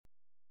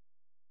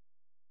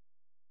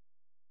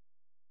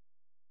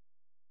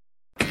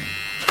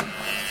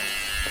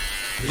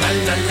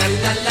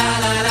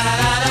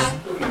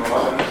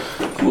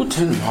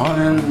Guten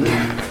Morgen.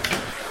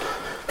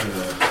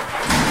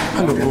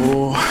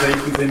 Hallo.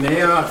 Treten Sie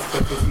näher, als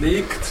das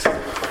liegt.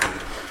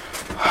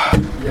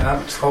 Ihr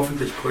habt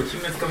hoffentlich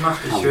Brötchen mitgemacht.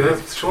 Ich höre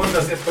schon,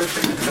 dass ihr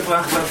Brötchen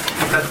mitgebracht habt.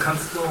 Dann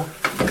kannst du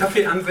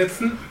Kaffee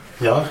ansetzen.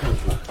 Ja.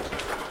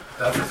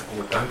 Das ist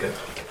gut, danke.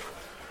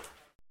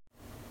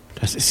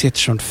 Das ist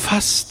jetzt schon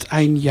fast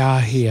ein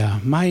Jahr her.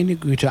 Meine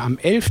Güte, am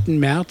 11.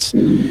 März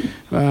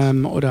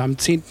oder am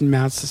 10.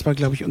 März, das war,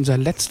 glaube ich, unser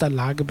letzter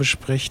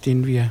Lagebesprech,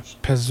 den wir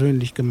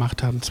persönlich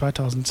gemacht haben,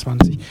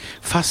 2020.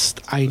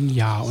 Fast ein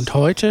Jahr. Und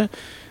heute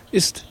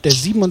ist der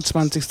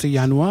 27.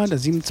 Januar. Der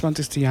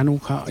 27.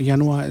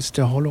 Januar ist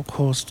der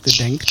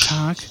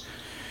Holocaust-Gedenktag.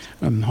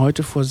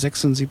 Heute vor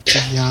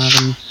 76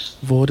 Jahren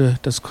wurde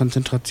das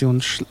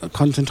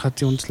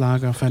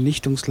Konzentrationslager,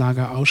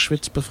 Vernichtungslager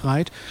Auschwitz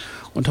befreit.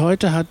 Und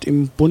heute hat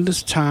im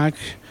Bundestag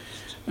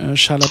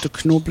Charlotte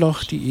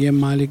Knobloch, die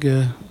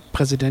ehemalige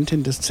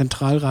Präsidentin des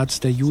Zentralrats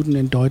der Juden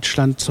in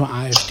Deutschland, zur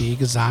AfD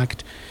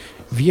gesagt: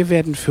 Wir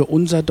werden für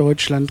unser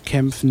Deutschland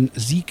kämpfen,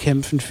 Sie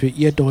kämpfen für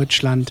Ihr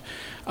Deutschland,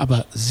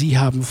 aber Sie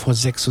haben vor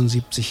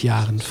 76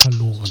 Jahren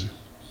verloren.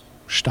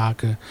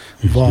 Starke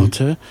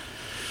Worte,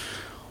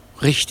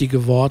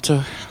 richtige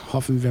Worte,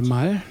 hoffen wir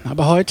mal.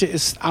 Aber heute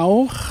ist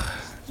auch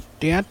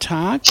der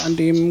Tag, an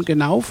dem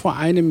genau vor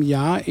einem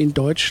Jahr in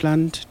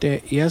Deutschland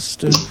der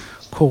erste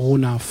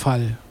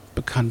Corona-Fall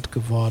bekannt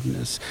geworden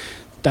ist.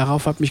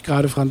 Darauf hat mich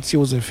gerade Franz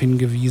Josef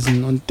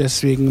hingewiesen und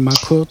deswegen mal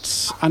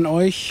kurz an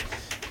euch.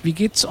 Wie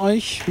geht's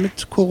euch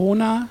mit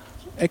Corona,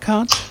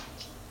 Eckhard?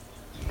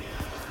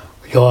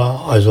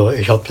 Ja, also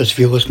ich habe das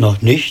Virus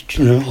noch nicht,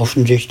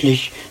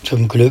 offensichtlich,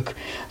 zum Glück.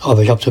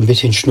 Aber ich habe so ein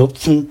bisschen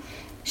Schnupfen,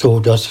 so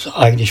das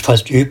eigentlich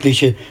fast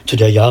Übliche zu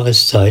der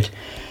Jahreszeit.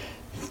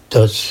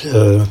 Das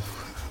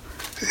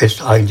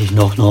ist eigentlich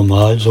noch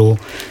normal so.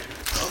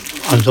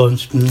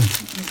 Ansonsten,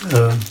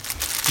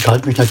 ich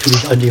halte mich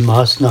natürlich an die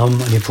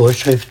Maßnahmen, an die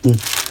Vorschriften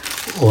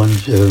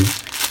und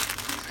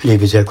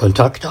lebe sehr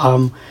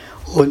kontaktarm.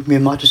 Und mir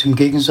macht es im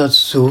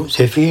Gegensatz zu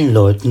sehr vielen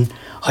Leuten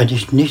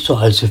eigentlich nicht so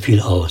allzu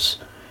viel aus.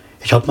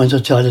 Ich habe mein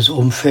soziales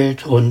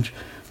Umfeld und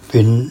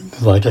bin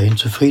weiterhin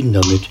zufrieden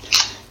damit.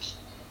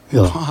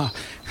 Ja.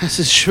 Das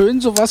ist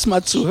schön, sowas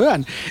mal zu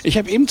hören. Ich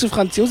habe eben zu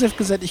Franz Josef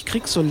gesagt, ich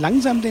krieg so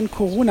langsam den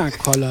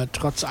Corona-Koller,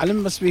 trotz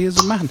allem, was wir hier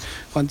so machen.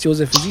 Franz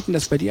Josef, wie sieht denn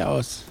das bei dir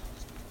aus?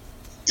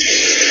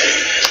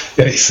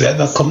 Ja, ich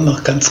selber komme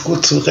noch ganz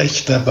gut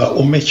zurecht, aber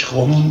um mich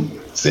rum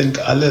sind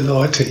alle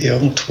Leute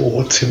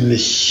irgendwo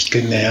ziemlich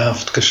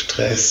genervt,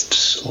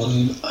 gestresst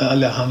und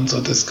alle haben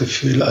so das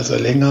Gefühl, also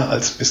länger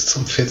als bis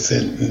zum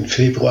 14.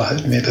 Februar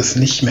halten wir das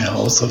nicht mehr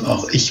aus. Und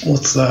auch ich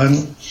muss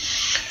sagen,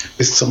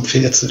 bis zum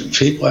 14.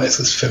 Februar ist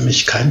es für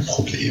mich kein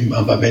Problem,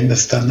 aber wenn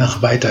es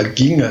danach weiter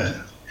ginge,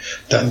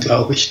 dann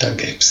glaube ich, dann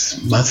gäbe es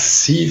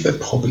massive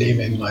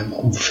Probleme in meinem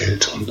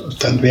Umfeld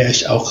und dann wäre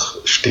ich auch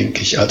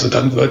stinkig. Also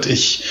dann würde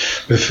ich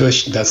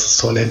befürchten, dass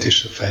es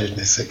holländische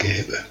Verhältnisse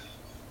gäbe.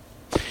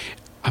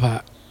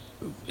 Aber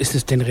ist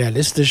es denn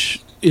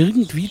realistisch,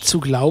 irgendwie zu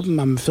glauben,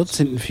 am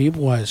 14.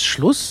 Februar ist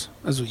Schluss?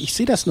 Also ich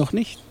sehe das noch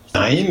nicht.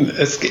 Nein,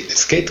 es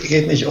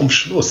geht nicht um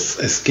Schluss.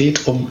 Es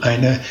geht um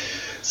eine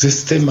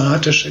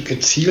systematische,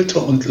 gezielte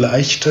und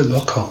leichte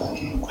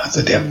Lockerung.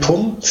 Also der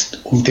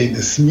Punkt, um den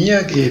es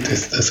mir geht,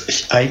 ist, dass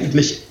ich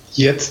eigentlich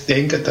jetzt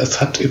denke,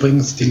 das hat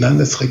übrigens die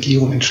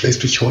Landesregierung in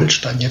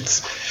Schleswig-Holstein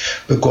jetzt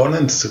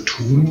begonnen zu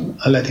tun.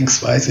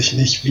 Allerdings weiß ich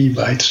nicht, wie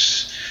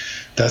weit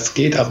das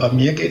geht, aber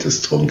mir geht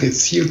es darum,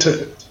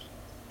 gezielte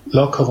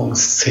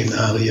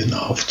Lockerungsszenarien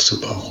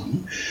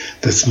aufzubauen,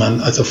 dass man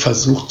also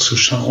versucht zu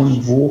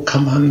schauen, wo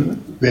kann man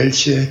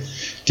welche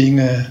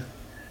Dinge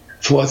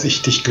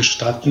vorsichtig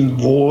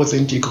gestatten, wo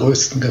sind die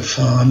größten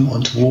Gefahren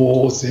und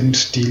wo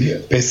sind die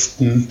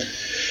besten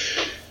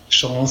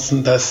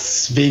Chancen,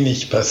 dass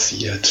wenig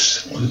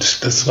passiert.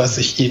 Und das, was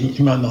ich eben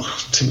immer noch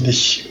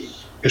ziemlich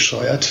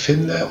bescheuert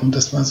finde, um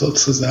das mal so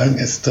zu sagen,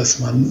 ist, dass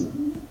man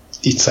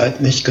die Zeit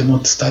nicht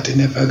genutzt hat, in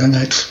der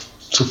Vergangenheit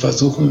zu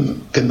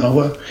versuchen,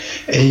 genaue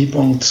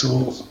Erhebungen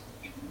zu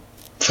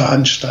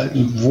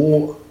veranstalten,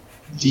 wo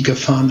die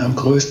Gefahren am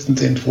größten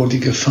sind, wo die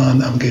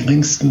Gefahren am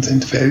geringsten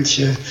sind,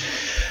 welche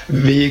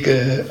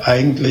Wege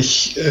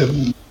eigentlich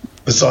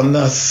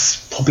besonders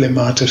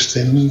problematisch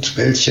sind,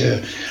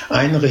 welche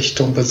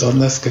Einrichtungen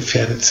besonders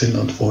gefährdet sind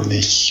und wo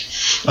nicht.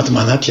 Also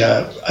man hat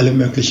ja alle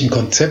möglichen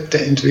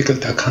Konzepte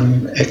entwickelt, da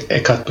kann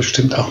Eckhard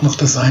bestimmt auch noch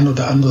das ein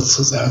oder andere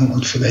zu sagen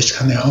und vielleicht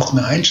kann er auch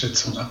eine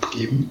Einschätzung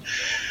abgeben.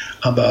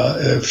 Aber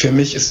für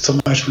mich ist zum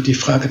Beispiel die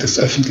Frage des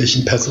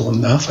öffentlichen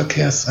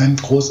Personennahverkehrs ein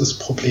großes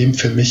Problem.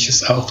 Für mich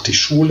ist auch die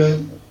Schule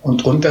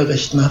und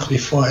Unterricht nach wie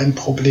vor ein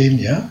Problem,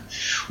 ja,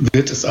 und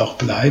wird es auch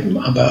bleiben.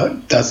 Aber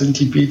da sind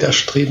die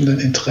widerstrebenden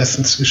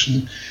Interessen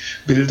zwischen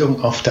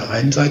Bildung auf der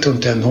einen Seite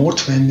und der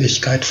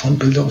Notwendigkeit von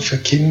Bildung für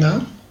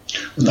Kinder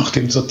und auch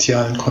den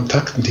sozialen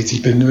Kontakten, die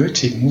sie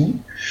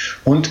benötigen,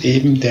 und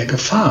eben der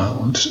Gefahr.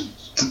 Und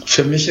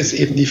für mich ist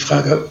eben die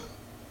Frage,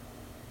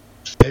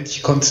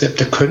 welche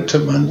Konzepte könnte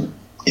man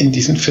in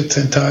diesen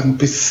 14 Tagen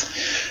bis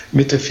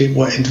Mitte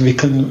Februar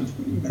entwickeln,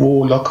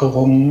 wo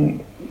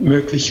Lockerungen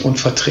möglich und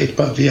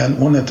vertretbar wären,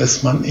 ohne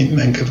dass man in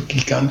ein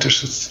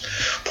gigantisches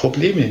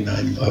Problem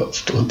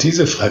hineinläuft. Und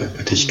diese Frage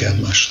würde ich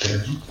gerne mal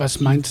stellen. Was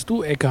meinst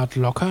du, Eckhard?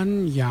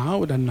 Lockern, ja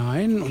oder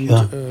nein? Und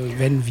Ja.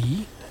 Wenn,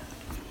 wie?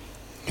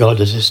 Ja,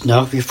 das ist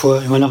nach wie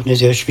vor immer noch eine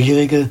sehr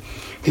schwierige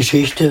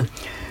Geschichte.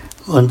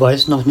 Man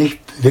weiß noch nicht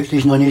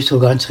so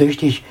ganz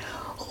richtig,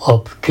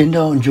 ob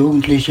Kinder und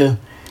Jugendliche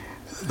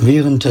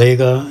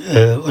Virenträger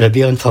oder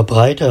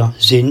Virenverbreiter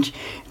sind,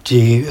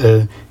 die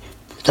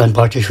dann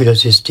praktisch für das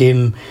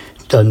System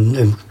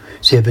dann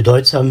sehr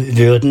bedeutsam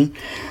würden.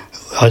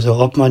 Also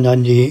ob man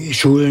dann die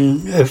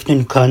Schulen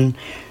öffnen kann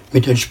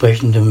mit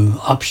entsprechendem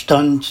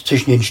Abstand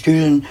zwischen den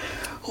Stühlen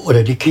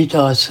oder die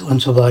Kitas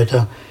und so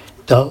weiter.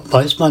 Da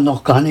weiß man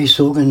noch gar nicht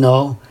so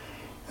genau.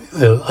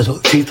 Also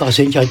vielfach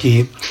sind ja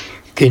die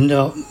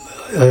Kinder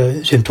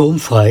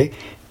symptomfrei,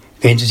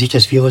 wenn sie sich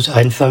das Virus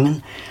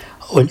einfangen.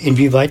 Und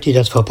inwieweit die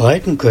das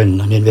verbreiten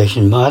können und in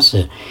welchem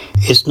Maße,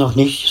 ist noch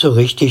nicht so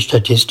richtig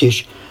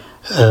statistisch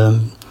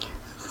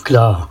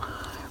klar.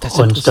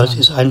 Und das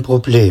ist ein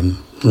Problem.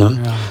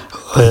 Ne?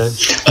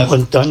 Ja.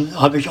 Und dann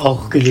habe ich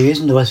auch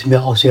gelesen, was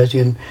mir auch sehr,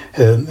 sehr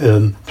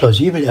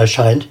plausibel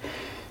erscheint,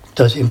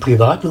 dass im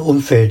privaten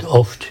Umfeld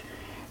oft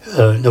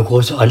eine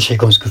große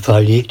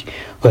Ansteckungsgefahr liegt,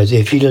 weil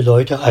sehr viele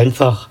Leute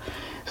einfach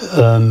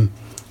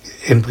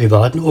im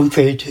privaten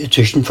Umfeld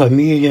zwischen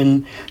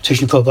Familien,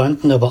 zwischen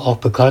Verwandten, aber auch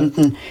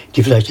Bekannten,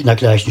 die vielleicht in der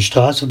gleichen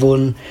Straße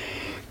wohnen,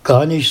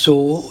 gar nicht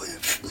so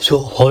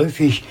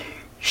häufig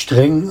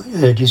streng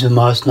diese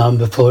Maßnahmen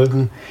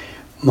befolgen.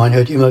 Man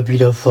hört immer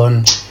wieder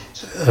von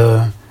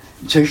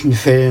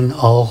Zwischenfällen,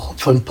 auch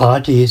von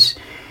Partys.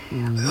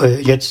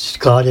 Jetzt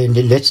gerade in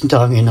den letzten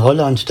Tagen in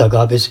Holland, da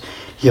gab es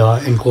ja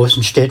in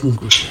großen Städten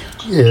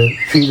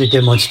viele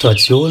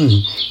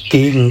Demonstrationen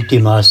gegen die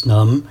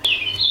Maßnahmen,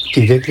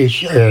 die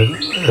wirklich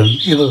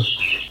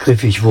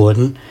übergriffig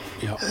wurden.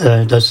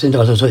 Ja. Das sind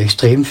also so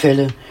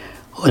Extremfälle.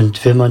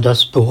 Und wenn man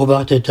das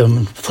beobachtet,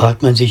 dann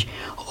fragt man sich,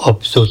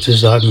 ob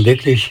sozusagen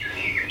wirklich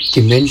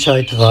die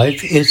Menschheit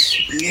reif ist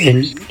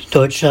in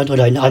Deutschland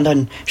oder in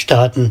anderen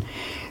Staaten,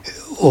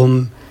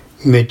 um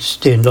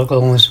mit den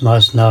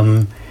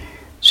Lockerungsmaßnahmen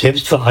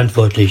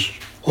selbstverantwortlich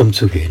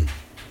umzugehen.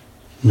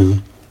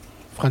 Ne?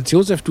 Franz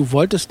Josef, du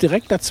wolltest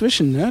direkt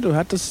dazwischen, ne? Du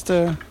hattest...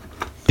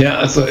 Ja,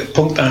 also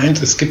Punkt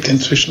 1, es gibt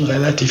inzwischen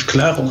relativ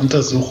klare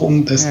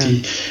Untersuchungen, dass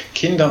die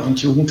Kinder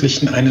und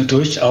Jugendlichen eine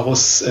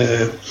durchaus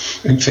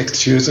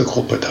infektiöse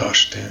Gruppe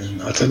darstellen.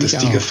 Also dass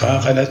die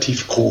Gefahr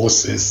relativ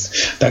groß ist.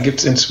 Da gibt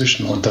es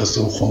inzwischen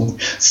Untersuchungen.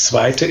 Das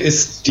Zweite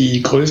ist,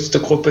 die größte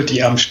Gruppe,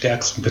 die am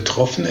stärksten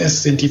betroffen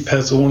ist, sind die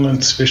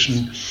Personen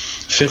zwischen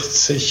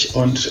 40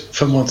 und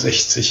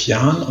 65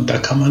 Jahren. Und da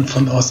kann man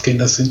von ausgehen,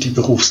 das sind die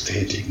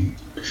Berufstätigen.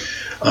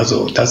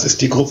 Also das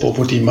ist die Gruppe,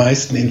 wo die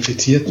meisten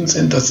Infizierten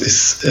sind. Das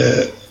ist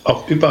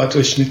auch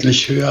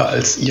überdurchschnittlich höher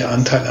als ihr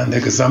Anteil an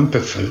der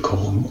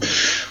Gesamtbevölkerung.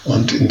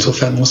 Und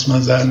insofern muss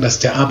man sagen, dass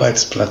der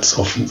Arbeitsplatz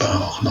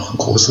offenbar auch noch ein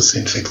großes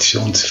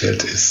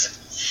Infektionsfeld ist.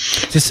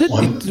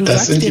 Und du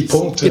das sind die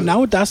Punkte.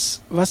 Genau das,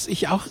 was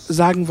ich auch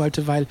sagen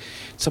wollte, weil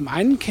zum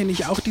einen kenne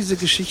ich auch diese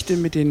Geschichte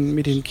mit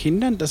den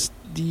Kindern, dass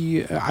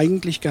die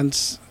eigentlich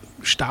ganz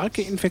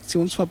starke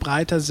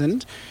Infektionsverbreiter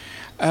sind.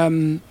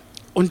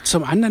 Und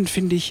zum anderen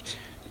finde ich,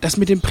 das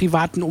mit dem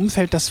privaten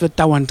Umfeld, das wird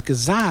dauernd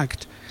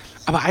gesagt.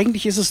 Aber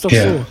eigentlich ist es doch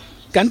so,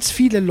 ganz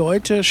viele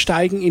Leute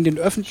steigen in den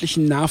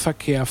öffentlichen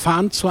Nahverkehr,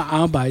 fahren zur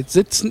Arbeit,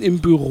 sitzen im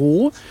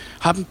Büro,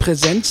 haben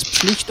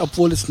Präsenzpflicht,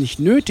 obwohl es nicht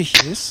nötig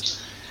ist.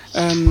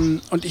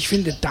 Und ich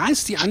finde, da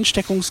ist die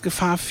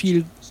Ansteckungsgefahr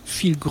viel,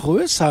 viel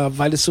größer,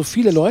 weil es so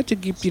viele Leute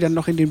gibt, die dann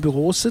noch in den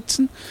Büros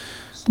sitzen.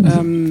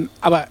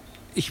 Aber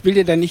ich will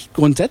dir da nicht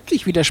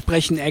grundsätzlich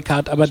widersprechen,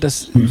 Eckhard, aber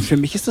für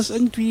mich ist das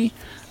irgendwie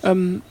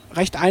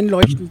recht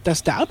einleuchtend,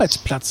 dass der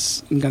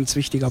Arbeitsplatz ein ganz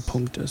wichtiger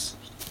Punkt ist.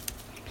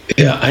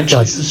 Ja,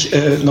 einschließlich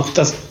noch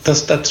das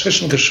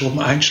dazwischen geschoben,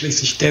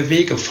 einschließlich der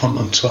Wege von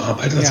und zur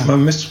Arbeit. Also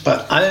man müsste bei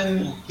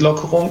allen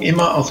Lockerungen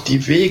immer auch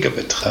die Wege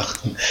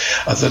betrachten.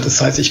 Also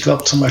das heißt, ich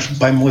glaube zum Beispiel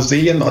bei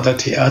Museen oder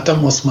Theater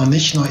muss man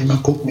nicht nur immer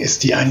gucken,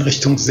 ist die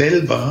Einrichtung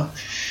selber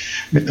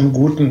mit einem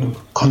guten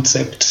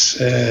Konzept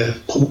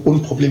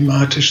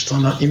unproblematisch,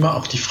 sondern immer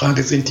auch die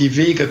Frage, sind die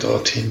Wege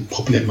dorthin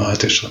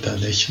problematisch oder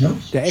nicht? Ne?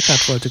 Der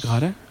Eckhard wollte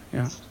gerade,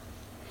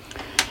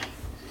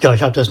 Ja,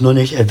 ich habe das nur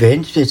nicht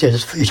erwähnt.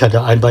 Ich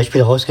hatte ein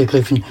Beispiel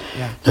rausgegriffen.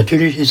 Ja.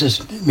 Natürlich ist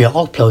es mir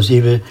auch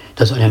plausibel,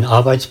 dass an den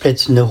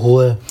Arbeitsplätzen eine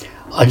hohe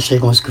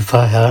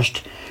Ansteckungsgefahr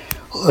herrscht.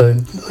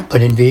 Bei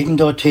den Wegen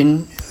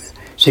dorthin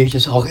sehe ich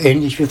das auch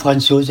ähnlich wie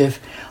Franz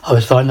Josef. Aber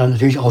es waren dann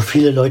natürlich auch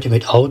viele Leute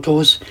mit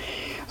Autos.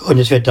 Und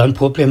es wird dann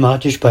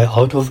problematisch bei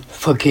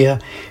Autoverkehr,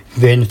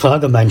 wenn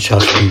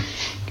Fahrgemeinschaften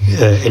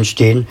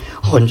entstehen.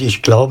 Und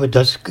ich glaube,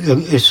 das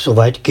ist so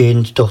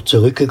weitgehend doch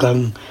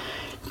zurückgegangen.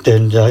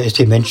 Denn da ist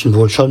den Menschen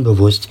wohl schon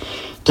bewusst,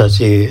 dass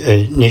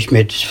sie nicht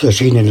mit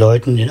verschiedenen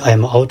Leuten in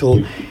einem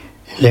Auto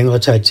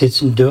längere Zeit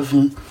sitzen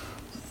dürfen.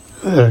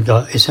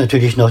 da ist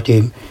natürlich noch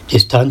die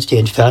Distanz, die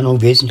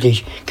Entfernung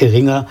wesentlich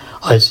geringer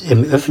als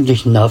im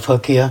öffentlichen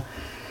Nahverkehr,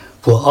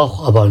 wo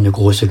auch aber eine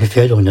große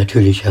Gefährdung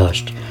natürlich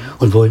herrscht.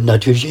 Und wo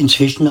natürlich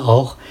inzwischen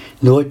auch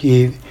nur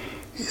die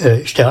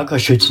stärker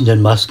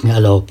schützenden Masken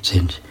erlaubt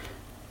sind.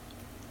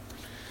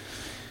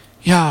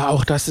 Ja,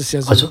 auch das ist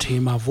ja so ein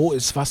Thema. Wo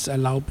ist was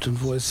erlaubt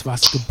und wo ist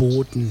was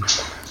geboten?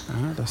 Ja,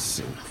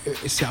 das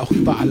ist ja auch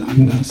überall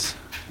anders.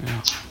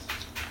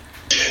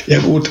 Ja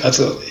gut,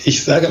 also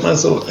ich sage mal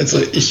so,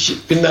 also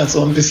ich bin da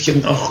so ein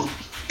bisschen auch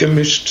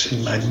gemischt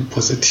in meinen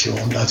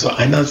Positionen. Also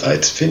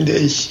einerseits finde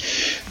ich,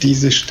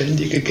 diese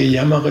ständige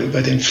Gejammere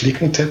über den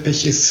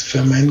Flickenteppich ist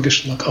für meinen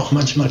Geschmack auch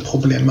manchmal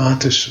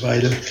problematisch,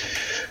 weil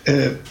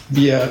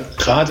wir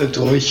gerade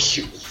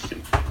durch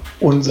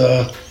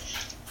unser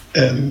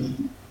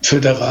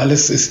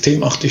föderales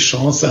System auch die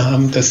Chance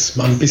haben, dass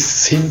man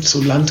bis hin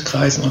zu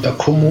Landkreisen oder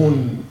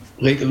Kommunen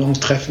Regelungen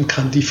treffen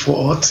kann, die vor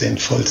Ort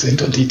sinnvoll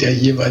sind und die der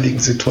jeweiligen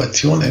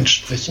Situation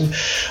entsprechen.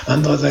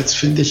 Andererseits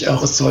finde ich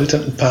auch, es sollte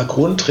ein paar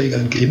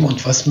Grundregeln geben.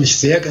 Und was mich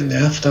sehr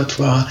genervt hat,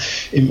 war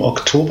im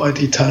Oktober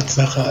die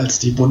Tatsache, als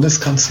die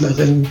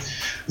Bundeskanzlerin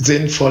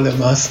sinnvolle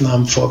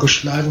Maßnahmen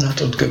vorgeschlagen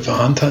hat und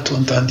gewarnt hat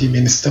und dann die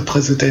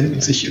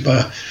Ministerpräsidenten sich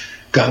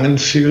übergangen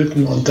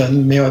fühlten und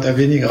dann mehr oder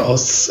weniger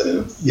aus,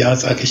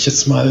 sage ich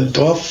jetzt mal,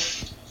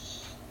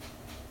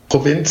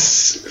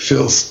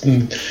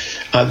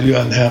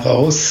 Provinzfürstenallüren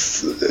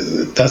heraus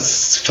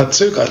das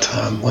verzögert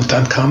haben. Und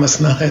dann kam es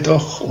nachher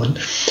doch. Und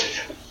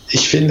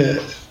ich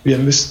finde, wir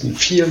müssten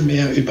viel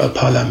mehr über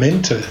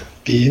Parlamente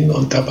gehen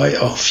und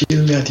dabei auch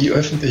viel mehr die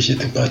öffentliche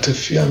Debatte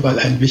führen, weil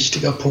ein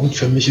wichtiger Punkt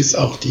für mich ist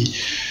auch die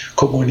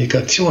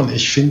Kommunikation.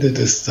 Ich finde,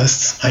 dass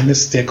das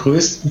eines der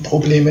größten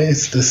Probleme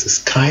ist, dass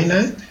es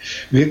keine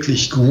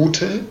wirklich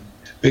gute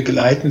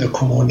begleitende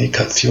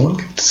Kommunikation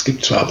gibt. Es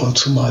gibt zwar ab und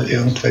zu mal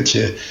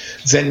irgendwelche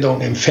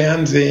Sendungen im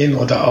Fernsehen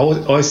oder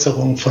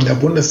Äußerungen von der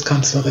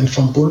Bundeskanzlerin,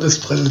 vom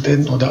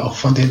Bundespräsidenten oder auch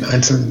von den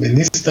einzelnen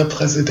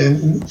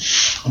Ministerpräsidenten,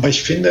 aber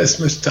ich finde, es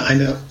müsste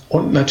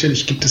und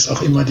natürlich gibt es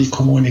auch immer die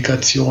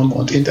Kommunikation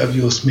und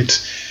Interviews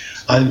mit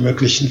allen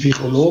möglichen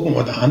Virologen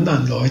oder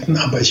anderen Leuten,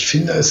 aber ich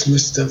finde, es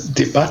müsste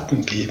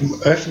Debatten geben,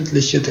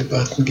 öffentliche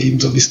Debatten geben,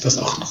 so wie es das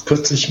auch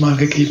kürzlich mal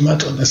gegeben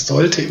hat, und es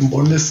sollte im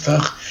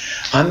Bundestag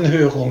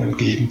Anhörungen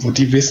geben, wo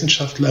die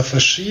Wissenschaftler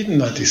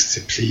verschiedener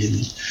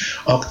Disziplinen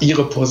auch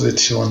ihre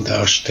Position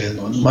darstellen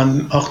und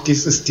man auch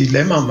dieses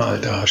Dilemma mal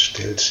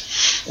darstellt.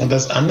 Und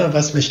das andere,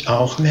 was mich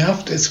auch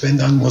nervt, ist, wenn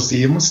dann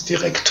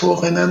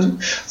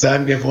Museumsdirektorinnen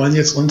sagen, wir wollen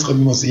jetzt unsere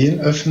Museen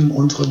öffnen,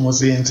 unsere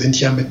Museen sind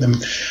ja mit einem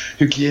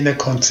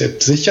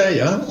Hygienekonzept sicher,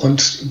 ja,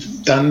 und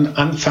dann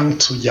anfangen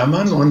zu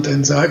jammern und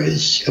dann sagen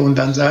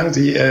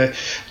sie,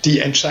 die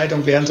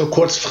Entscheidungen werden so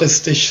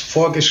kurzfristig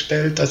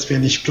vorgestellt, dass wir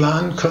nicht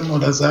planen können,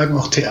 oder sagen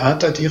auch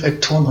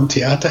Theaterdirektoren und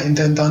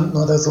Theaterintendanten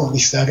oder so. Und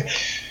ich sage,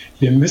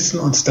 wir müssen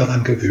uns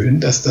daran gewöhnen,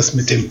 dass das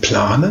mit dem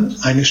Planen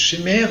eine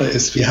Chimäre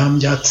ist. Wir haben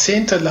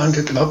jahrzehntelang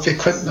geglaubt, wir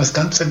könnten das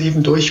ganze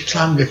Leben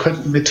durchplanen, wir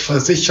könnten mit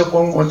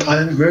Versicherungen und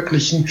allen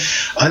möglichen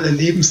alle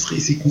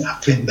Lebensrisiken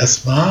abwenden.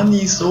 Das war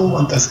nie so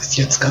und das ist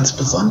jetzt ganz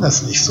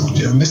besonders nicht so.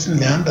 Wir müssen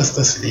lernen, dass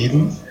das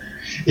Leben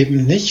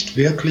eben nicht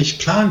wirklich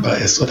planbar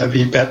ist. Oder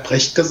wie Bert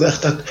Brecht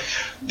gesagt hat,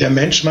 der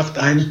Mensch macht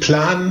einen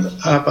Plan,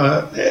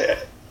 aber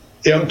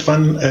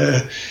irgendwann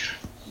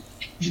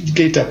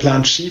geht der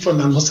Plan schief und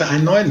dann muss er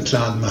einen neuen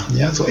Plan machen.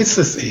 Ja, so ist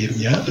es eben.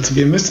 Ja, also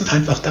wir müssen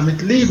einfach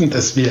damit leben,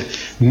 dass wir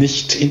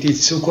nicht in die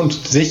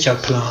Zukunft sicher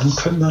planen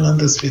können, sondern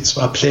dass wir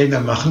zwar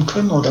Pläne machen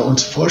können oder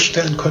uns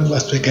vorstellen können,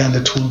 was wir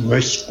gerne tun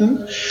möchten,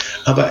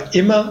 aber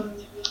immer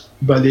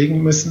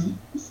überlegen müssen,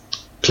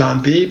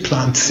 Plan B,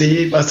 Plan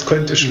C, was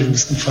könnte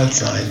schlimmstenfalls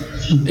sein.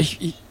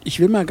 Ich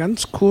will mal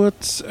ganz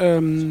kurz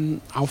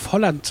auf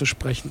Holland zu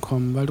sprechen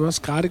kommen, weil du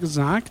hast gerade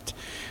gesagt,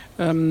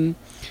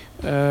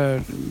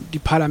 die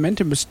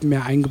Parlamente müssten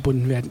mehr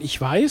eingebunden werden. Ich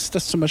weiß,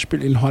 dass zum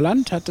Beispiel in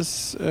Holland hat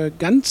es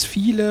ganz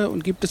viele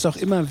und gibt es auch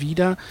immer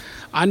wieder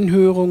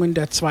Anhörungen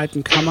der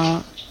Zweiten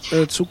Kammer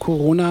zu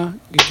Corona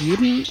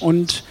gegeben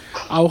und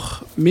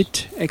auch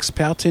mit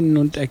Expertinnen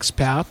und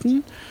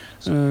Experten.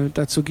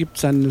 Dazu gibt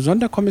es eine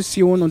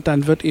Sonderkommission und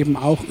dann wird eben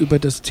auch über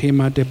das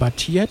Thema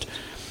debattiert.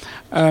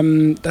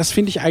 Das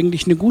finde ich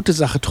eigentlich eine gute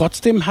Sache.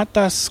 Trotzdem hat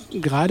das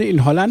gerade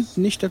in Holland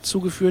nicht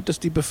dazu geführt,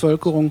 dass die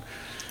Bevölkerung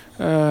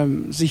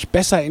sich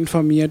besser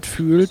informiert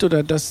fühlt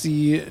oder dass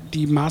sie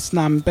die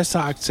Maßnahmen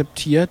besser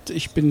akzeptiert.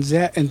 Ich bin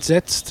sehr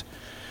entsetzt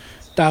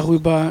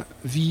darüber,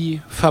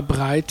 wie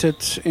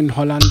verbreitet in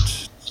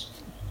Holland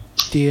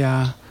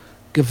der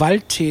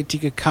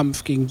gewalttätige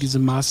Kampf gegen diese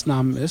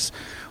Maßnahmen ist.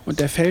 Und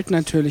der fällt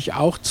natürlich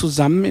auch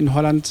zusammen. In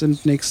Holland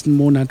sind nächsten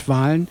Monat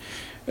Wahlen.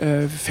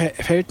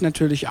 Fällt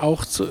natürlich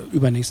auch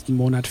übernächsten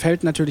Monat,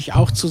 fällt natürlich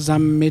auch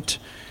zusammen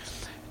mit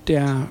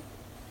der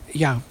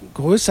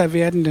größer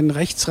werdenden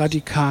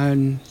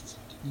rechtsradikalen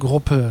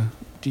Gruppe,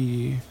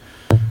 die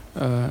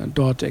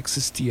dort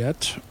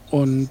existiert.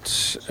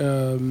 Und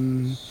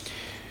ein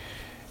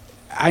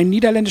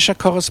niederländischer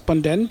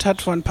Korrespondent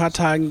hat vor ein paar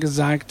Tagen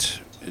gesagt,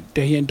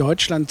 der hier in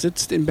Deutschland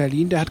sitzt, in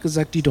Berlin, der hat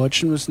gesagt, die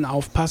Deutschen müssen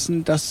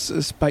aufpassen, dass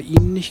es bei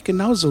ihnen nicht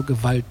genauso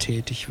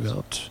gewalttätig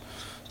wird.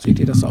 Seht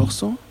ihr das auch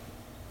so?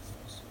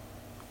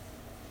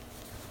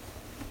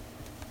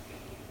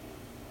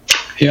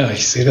 Ja,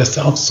 ich sehe das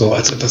auch so.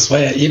 Also das war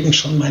ja eben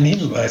schon mein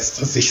Hinweis,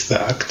 dass ich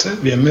sagte,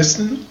 wir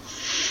müssen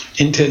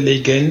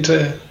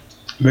intelligente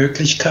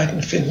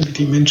Möglichkeiten finden, wie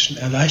die Menschen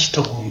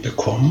Erleichterungen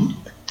bekommen.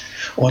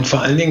 Und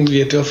vor allen Dingen,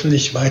 wir dürfen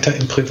nicht weiter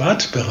im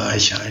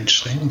Privatbereich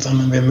einschränken,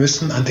 sondern wir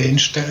müssen an den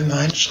Stellen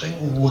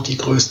einschränken, wo die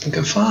größten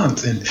Gefahren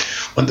sind.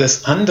 Und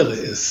das andere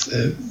ist,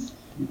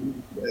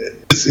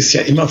 es ist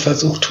ja immer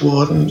versucht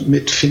worden,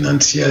 mit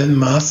finanziellen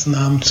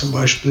Maßnahmen zum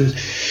Beispiel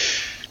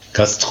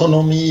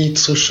Gastronomie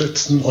zu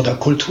schützen oder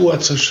Kultur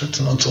zu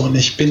schützen und so. Und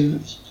ich bin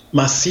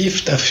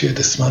massiv dafür,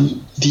 dass man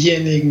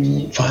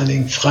diejenigen, vor allen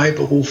Dingen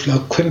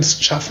Freiberufler,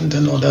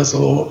 Kunstschaffenden oder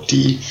so,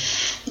 die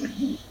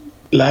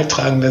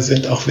Leidtragende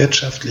sind, auch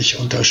wirtschaftlich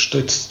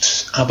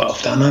unterstützt. Aber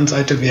auf der anderen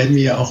Seite werden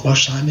wir ja auch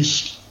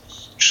wahrscheinlich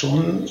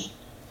schon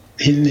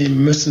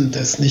hinnehmen müssen,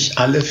 dass nicht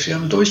alle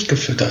Firmen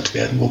durchgefüttert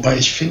werden. Wobei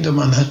ich finde,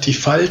 man hat die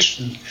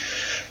Falschen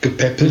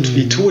gepäppelt,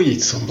 wie TUI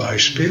zum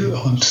Beispiel.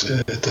 Und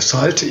das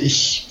halte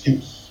ich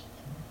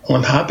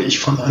und habe ich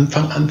von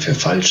Anfang an für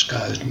falsch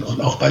gehalten.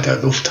 Und auch bei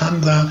der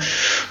Lufthansa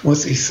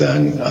muss ich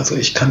sagen, also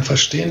ich kann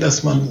verstehen,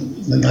 dass man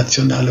eine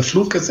nationale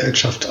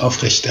Fluggesellschaft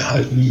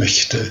aufrechterhalten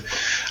möchte.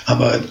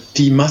 Aber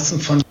die Massen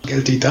von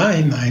Geld, die da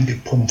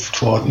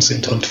hineingepumpt worden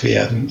sind und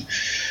werden,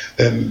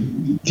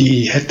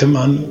 die hätte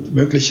man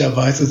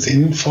möglicherweise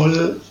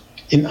sinnvoll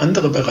in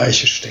andere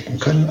Bereiche stecken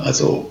können.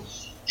 Also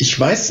ich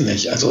weiß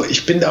nicht, also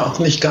ich bin da auch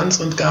nicht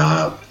ganz und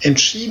gar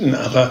entschieden,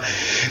 aber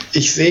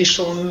ich sehe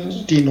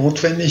schon die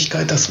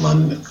Notwendigkeit, dass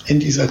man in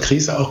dieser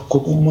Krise auch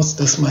gucken muss,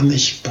 dass man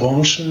nicht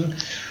Branchen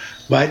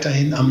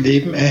weiterhin am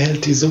Leben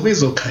erhält, die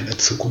sowieso keine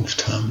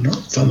Zukunft haben, ne?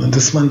 Sondern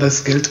dass man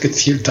das Geld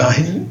gezielt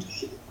dahin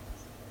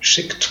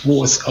schickt,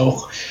 wo es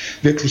auch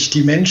wirklich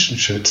die Menschen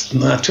schützt. Und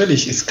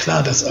natürlich ist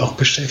klar, dass auch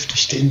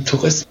Beschäftigte im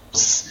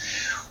Tourismus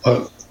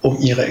um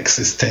ihre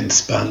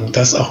Existenz bangen,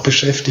 dass auch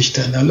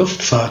Beschäftigte in der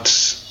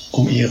Luftfahrt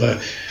um ihre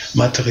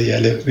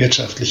materielle,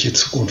 wirtschaftliche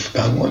Zukunft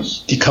bangen.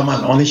 Und die kann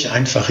man auch nicht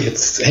einfach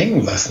jetzt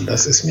hängen lassen.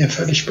 Das ist mir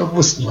völlig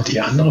bewusst. Nur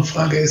die andere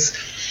Frage ist,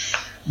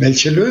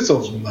 welche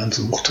Lösungen man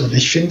sucht. Und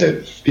ich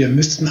finde, wir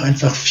müssten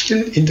einfach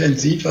viel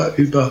intensiver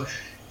über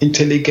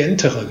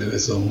intelligentere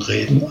Lösungen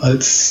reden,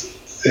 als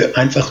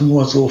einfach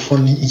nur so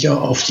von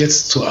hier auf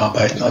jetzt zu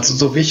arbeiten. Also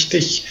so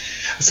wichtig,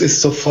 es ist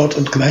sofort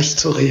und gleich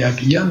zu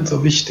reagieren,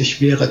 so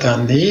wichtig wäre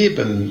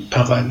daneben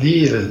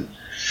parallel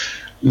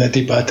eine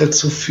Debatte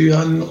zu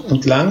führen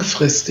und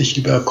langfristig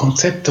über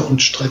Konzepte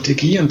und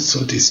Strategien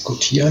zu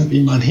diskutieren,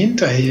 wie man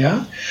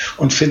hinterher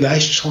und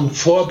vielleicht schon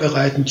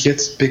vorbereitend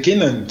jetzt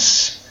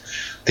beginnend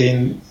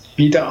den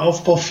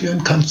Wiederaufbau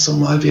führen kann,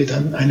 zumal wir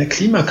dann eine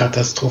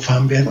Klimakatastrophe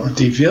haben werden und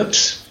die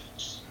wird,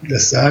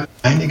 das sagen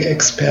einige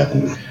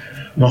Experten,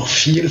 noch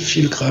viel,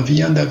 viel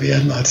gravierender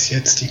werden als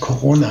jetzt die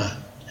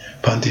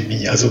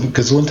Corona-Pandemie. Also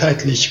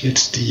gesundheitlich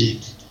wird die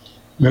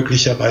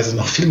möglicherweise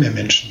noch viel mehr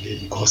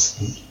Menschenleben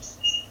kosten.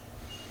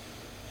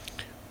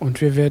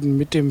 Und wir werden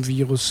mit dem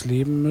Virus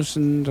leben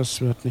müssen.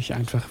 Das wird nicht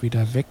einfach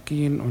wieder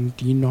weggehen. Und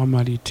die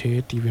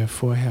Normalität, die wir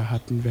vorher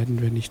hatten,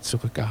 werden wir nicht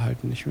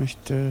zurückerhalten.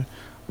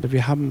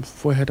 Wir haben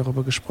vorher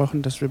darüber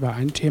gesprochen, dass wir über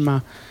ein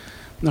Thema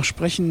noch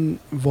sprechen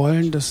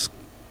wollen, das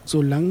so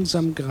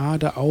langsam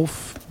gerade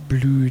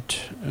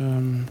aufblüht,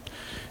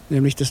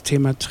 nämlich das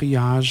Thema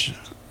Triage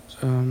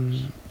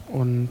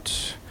und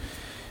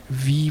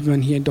wie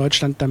man hier in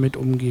Deutschland damit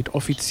umgeht.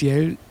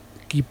 Offiziell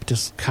gibt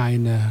es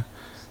keine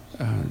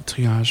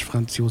Triage,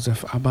 Franz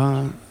Josef,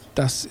 aber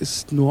das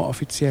ist nur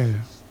offiziell.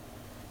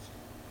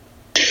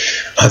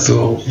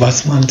 Also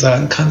was man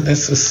sagen kann,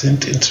 ist, es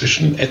sind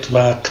inzwischen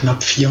etwa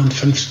knapp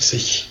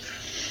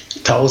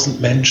 54.000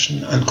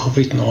 Menschen an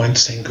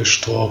Covid-19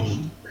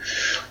 gestorben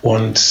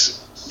und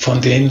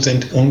von denen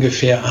sind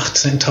ungefähr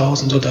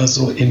 18.000 oder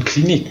so in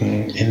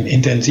Kliniken, in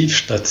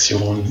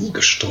Intensivstationen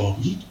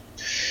gestorben.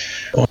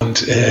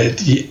 Und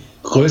die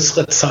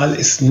größere Zahl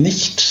ist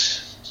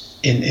nicht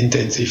in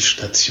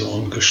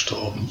Intensivstationen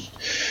gestorben.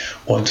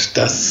 Und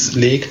das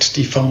legt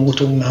die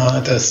Vermutung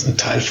nahe, dass ein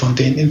Teil von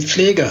denen in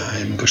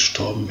Pflegeheimen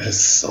gestorben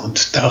ist.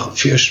 Und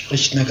dafür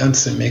spricht eine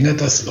ganze Menge,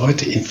 dass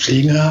Leute in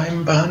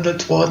Pflegeheimen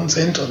behandelt worden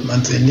sind und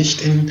man sie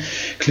nicht in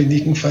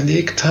Kliniken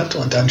verlegt hat.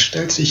 Und dann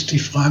stellt sich die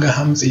Frage,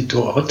 haben sie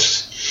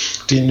dort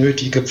die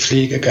nötige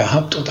Pflege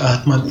gehabt oder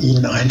hat man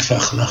ihnen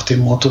einfach nach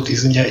dem Motto, die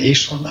sind ja eh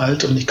schon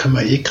alt und die können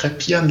wir eh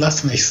krepieren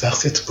lassen. Ich sage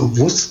es jetzt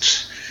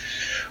bewusst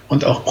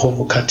und auch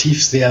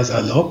provokativ sehr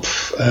salopp.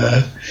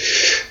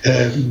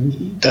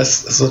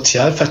 Das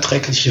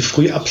sozialverträgliche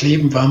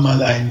Frühableben war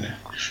mal ein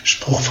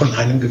Spruch von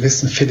einem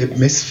gewissen Philipp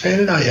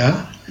Missfelder,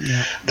 ja.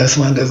 dass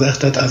man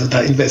gesagt hat, also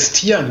da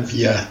investieren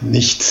wir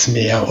nichts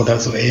mehr oder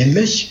so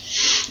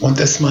ähnlich und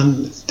dass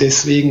man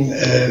deswegen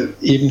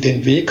eben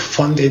den Weg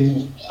von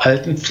den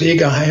alten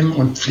Pflegeheimen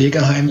und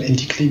Pflegeheimen in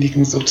die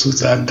Kliniken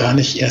sozusagen gar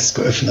nicht erst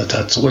geöffnet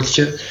hat.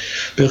 Solche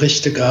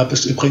Berichte gab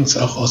es übrigens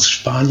auch aus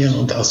Spanien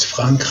und aus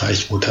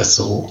Frankreich, wo das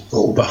so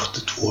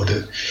beobachtet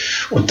wurde.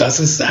 Und das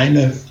ist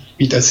eine,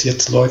 wie das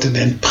jetzt Leute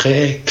nennen,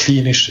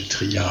 präklinische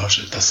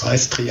Triage. Das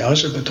heißt,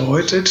 Triage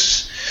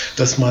bedeutet,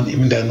 dass man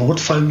in der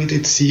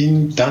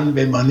Notfallmedizin dann,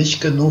 wenn man nicht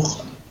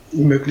genug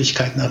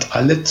Möglichkeiten hat,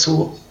 alle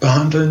zu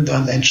behandeln,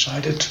 dann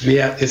entscheidet,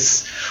 wer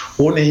ist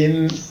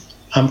ohnehin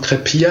am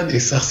Krepieren,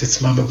 ich sage es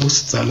jetzt mal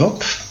bewusst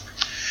salopp,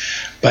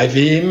 bei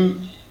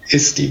wem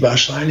ist die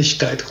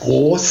Wahrscheinlichkeit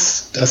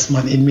groß, dass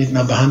man ihn mit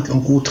einer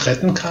Behandlung gut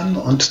retten kann.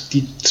 Und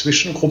die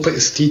Zwischengruppe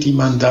ist die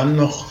man dann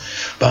noch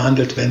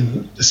behandelt,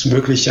 wenn es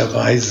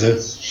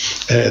möglicherweise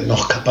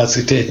noch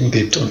Kapazitäten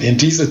gibt. Und in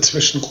diese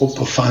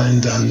Zwischengruppe fallen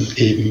dann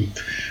eben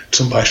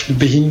zum Beispiel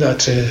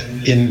Behinderte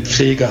in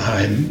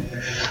Pflegeheimen.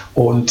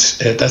 Und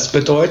das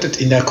bedeutet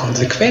in der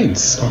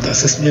Konsequenz, und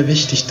das ist mir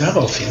wichtig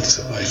darauf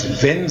hinzuweisen,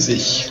 wenn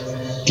sich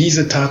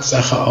diese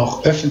Tatsache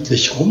auch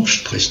öffentlich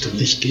rumspricht,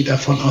 und ich gehe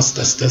davon aus,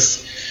 dass das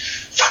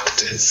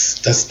Fakt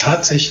ist, dass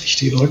tatsächlich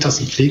die Leute aus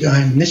dem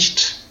Pflegeheim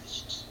nicht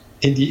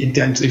in die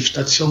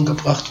Intensivstation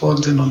gebracht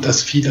worden sind und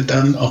dass viele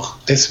dann auch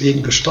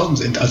deswegen gestorben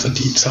sind. Also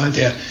die Zahl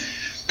der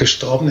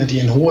Gestorbenen, die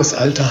ein hohes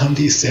Alter haben,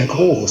 die ist sehr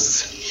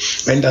groß.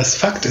 Wenn das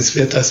Fakt ist,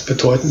 wird das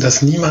bedeuten,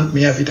 dass niemand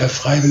mehr wieder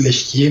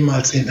freiwillig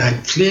jemals in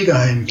ein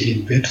Pflegeheim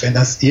gehen wird, wenn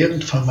das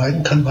irgend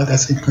vermeiden kann, weil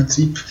das im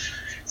Prinzip,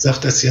 ich sage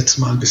das jetzt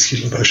mal ein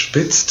bisschen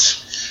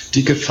überspitzt,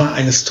 die Gefahr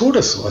eines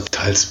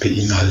Todesurteils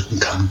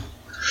beinhalten kann.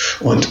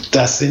 Und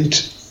das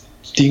sind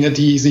Dinge,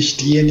 die sich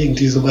diejenigen,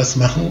 die sowas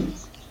machen,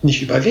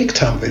 nicht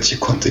überlegt haben, welche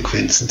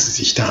Konsequenzen sie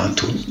sich da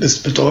antun. Es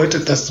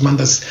bedeutet, dass man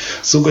das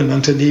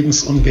sogenannte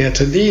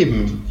lebensunwerte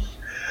Leben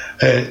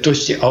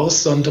durch die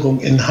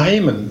Aussonderung in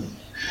Heimen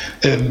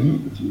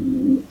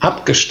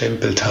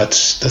abgestempelt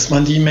hat, dass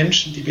man die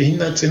Menschen, die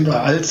behindert sind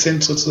oder alt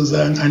sind,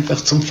 sozusagen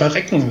einfach zum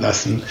Verrecken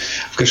lassen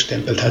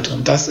gestempelt hat.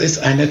 Und das ist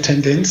eine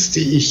Tendenz,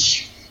 die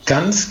ich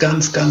ganz,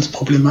 ganz, ganz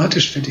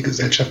problematisch für die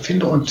Gesellschaft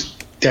finde. Und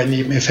der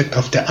Nebeneffekt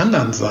auf der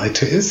anderen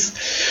Seite ist,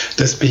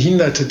 dass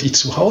Behinderte, die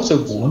zu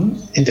Hause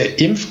wohnen, in der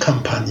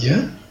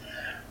Impfkampagne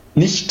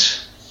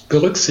nicht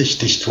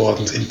berücksichtigt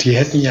worden sind. Die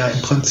hätten ja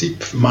im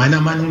Prinzip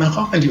meiner Meinung nach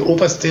auch in die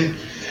oberste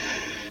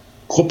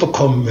Gruppe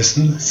kommen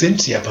müssen,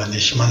 sind sie aber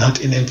nicht. Man hat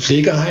in den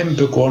Pflegeheimen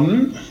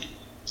begonnen,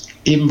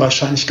 eben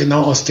wahrscheinlich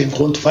genau aus dem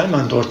Grund, weil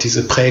man dort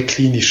diese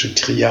präklinische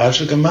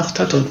Triage gemacht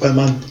hat und weil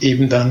man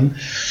eben dann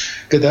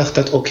gedacht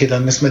hat, okay,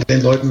 dann müssen wir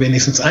den Leuten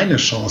wenigstens eine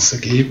Chance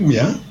geben,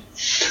 ja.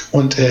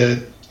 Und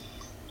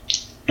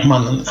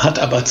man hat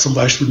aber zum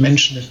Beispiel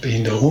Menschen mit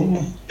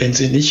Behinderung, wenn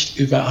sie nicht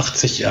über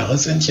 80 Jahre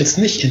sind, jetzt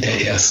nicht in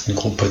der ersten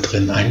Gruppe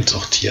drin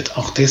einsortiert.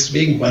 Auch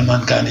deswegen, weil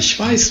man gar nicht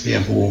weiß,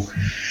 wer wo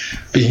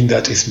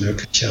behindert ist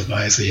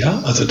möglicherweise.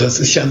 Ja? Also das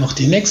ist ja noch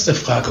die nächste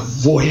Frage.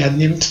 Woher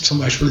nimmt zum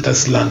Beispiel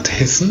das Land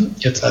Hessen,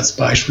 jetzt als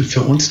Beispiel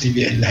für uns, die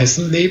wir in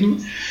Hessen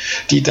leben,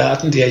 die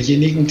Daten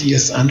derjenigen, die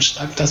es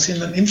anschreibt, dass sie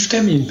einen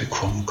Impftermin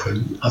bekommen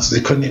können? Also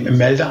Sie können im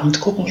Meldeamt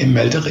gucken, im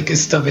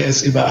Melderegister, wer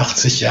ist über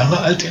 80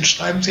 Jahre alt, den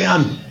schreiben Sie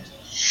an.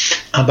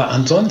 Aber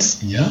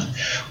ansonsten, ja,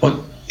 und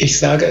ich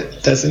sage,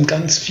 da sind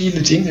ganz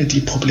viele Dinge, die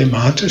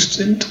problematisch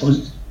sind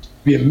und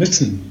wir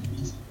müssen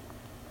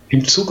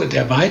im Zuge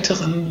der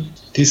weiteren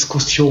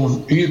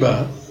Diskussion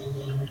über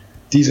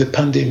diese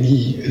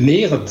Pandemie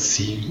Lehren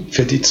ziehen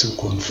für die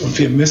Zukunft. Und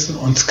wir müssen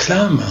uns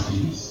klar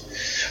machen,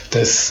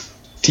 dass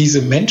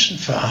diese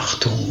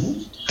Menschenverachtung,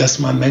 dass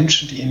man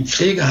Menschen, die in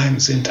Pflegeheimen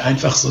sind,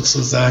 einfach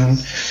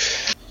sozusagen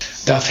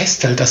da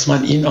festhält, dass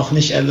man ihnen auch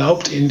nicht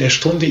erlaubt, in der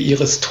Stunde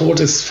ihres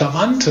Todes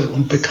Verwandte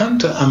und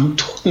Bekannte am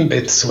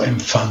Totenbett zu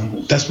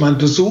empfangen, dass man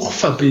Besuch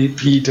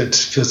verbietet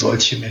für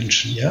solche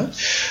Menschen. Ja?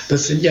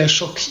 Das sind ja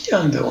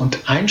schockierende und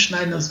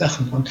einschneidende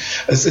Sachen. Und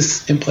es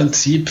ist im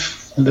Prinzip,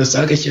 und das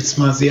sage ich jetzt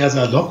mal sehr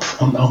salopp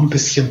und auch ein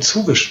bisschen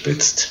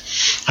zugespitzt,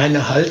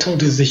 eine Haltung,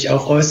 die sich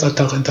auch äußert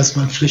darin, dass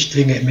man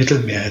Flüchtlinge im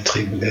Mittelmeer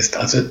ertrinken lässt.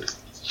 Also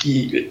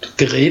die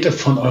Gerede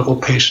von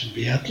europäischen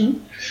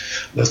Werten,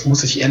 das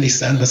muss ich ehrlich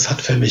sagen, das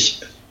hat für mich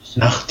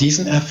nach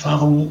diesen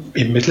Erfahrungen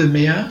im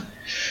Mittelmeer,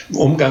 im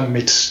Umgang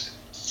mit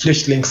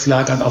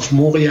Flüchtlingslagern auf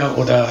Moria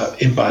oder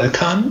im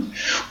Balkan,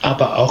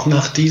 aber auch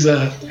nach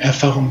dieser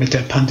Erfahrung mit der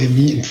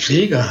Pandemie im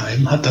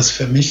Pflegeheim hat das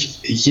für mich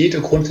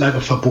jede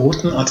Grundlage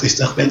verboten. Also ich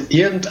sage, wenn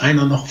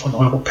irgendeiner noch von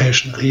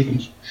europäischen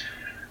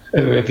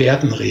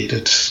Werten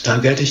redet,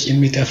 dann werde ich ihn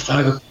mit der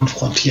Frage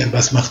konfrontieren,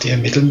 was macht ihr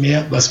im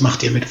Mittelmeer, was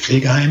macht ihr mit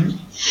Pflegeheimen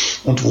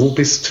und wo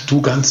bist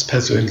du ganz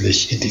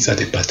persönlich in dieser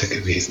Debatte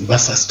gewesen?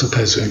 Was hast du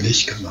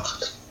persönlich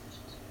gemacht?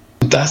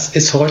 Und das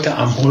ist heute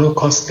am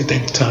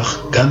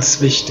Holocaust-Gedenktag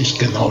ganz wichtig,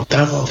 genau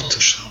darauf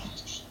zu schauen.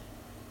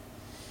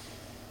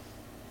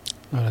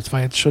 Das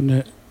war jetzt schon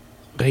eine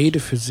Rede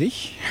für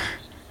sich,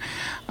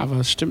 aber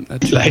es stimmt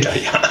natürlich. Leider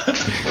ja.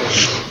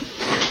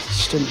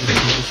 Stimmt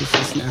natürlich,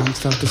 es ist ein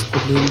ernsthaftes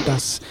Problem,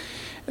 dass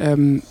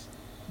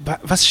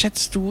Was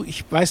schätzt du,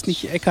 ich weiß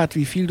nicht, Eckhard,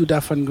 wie viel du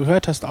davon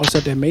gehört hast,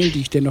 außer der Mail,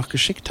 die ich dir noch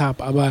geschickt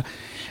habe, aber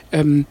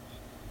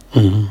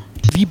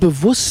wie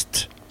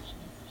bewusst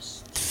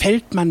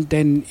fällt man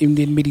denn in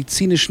den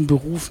medizinischen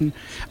Berufen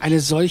eine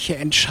solche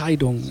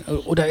Entscheidung?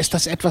 Oder ist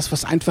das etwas,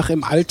 was einfach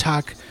im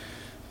Alltag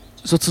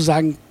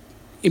sozusagen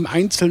im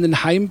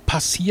einzelnen Heim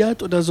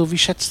passiert oder so? Wie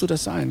schätzt du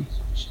das ein?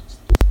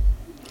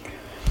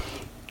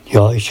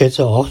 Ja, ich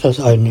schätze auch, dass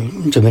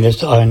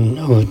zumindest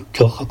ein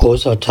doch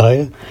großer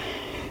Teil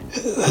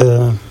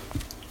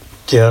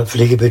der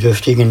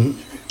Pflegebedürftigen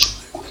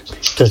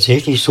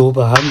tatsächlich so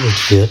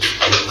behandelt wird.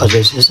 Also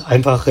es ist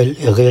einfach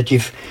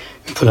relativ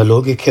von der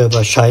Logik her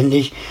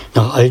wahrscheinlich,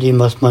 nach all dem,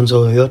 was man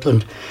so hört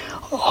und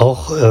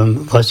auch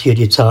was hier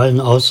die Zahlen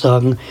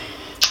aussagen,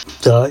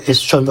 da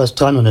ist schon was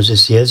dran und es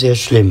ist sehr, sehr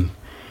schlimm.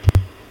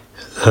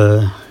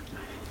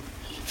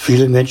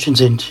 Viele Menschen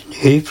sind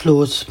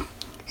hilflos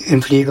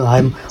im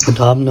Pflegeheim und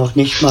haben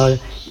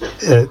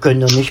können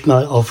noch nicht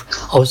mal auf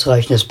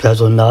ausreichendes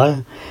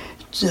Personal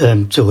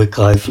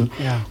zurückgreifen.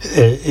 Ja.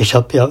 Ich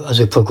habe ja,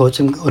 also vor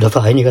kurzem oder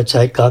vor einiger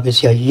Zeit gab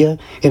es ja hier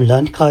im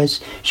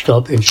Landkreis, ich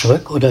glaube in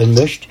Schröck oder in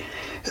Möst,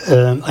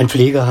 ein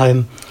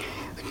Pflegeheim,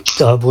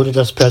 da wurde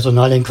das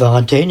Personal in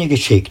Quarantäne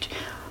geschickt,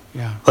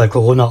 weil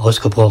Corona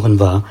ausgebrochen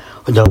war.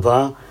 Und da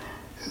war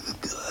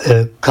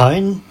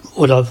kein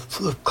oder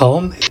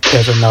kaum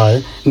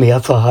Personal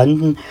mehr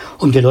vorhanden,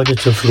 um die Leute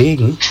zu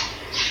pflegen.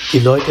 Die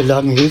Leute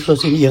lagen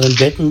hilflos in ihren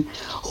Betten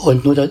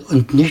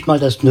und nicht mal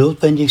das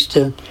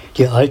Notwendigste,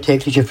 die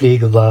alltägliche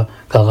Pflege war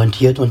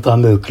garantiert und war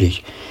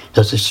möglich.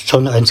 Das ist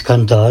schon ein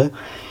Skandal.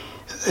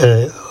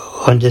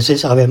 Und es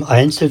ist aber im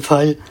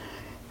Einzelfall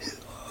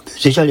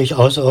sicherlich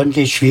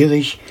außerordentlich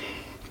schwierig,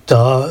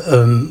 da,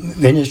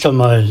 wenn es schon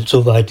mal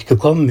so weit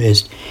gekommen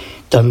ist,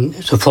 dann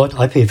sofort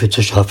Abhilfe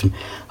zu schaffen.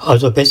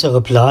 Also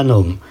bessere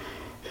Planung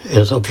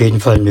ist auf jeden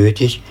Fall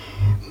nötig.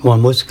 Man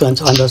muss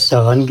ganz anders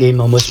daran gehen,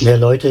 man muss mehr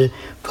Leute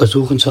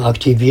versuchen zu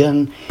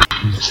aktivieren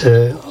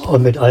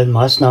und mit allen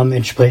Maßnahmen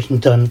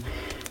entsprechend dann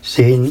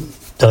sehen,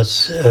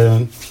 dass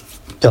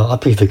da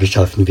Abhilfe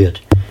geschaffen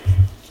wird.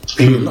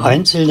 Wie im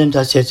Einzelnen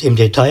das jetzt im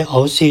Detail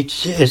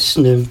aussieht, ist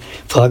eine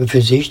Frage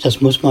für sich. Das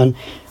muss man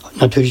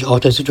natürlich auch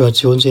der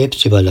Situation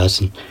selbst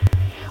überlassen.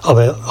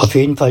 Aber auf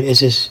jeden Fall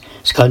ist es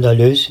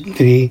skandalös,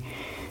 wie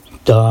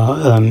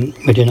da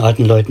mit den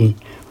alten Leuten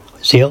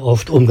sehr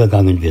oft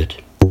umgegangen wird.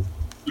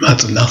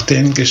 Also nach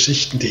den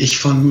Geschichten, die ich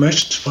von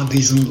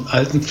diesem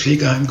alten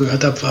Pflegeheim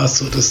gehört habe, war es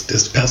so, dass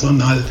das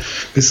Personal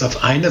bis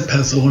auf eine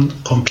Person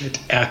komplett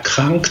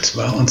erkrankt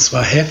war, und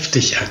zwar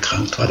heftig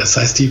erkrankt war. Das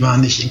heißt, die waren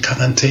nicht in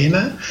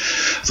Quarantäne,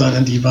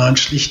 sondern die waren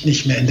schlicht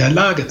nicht mehr in der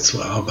Lage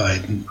zu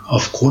arbeiten,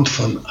 aufgrund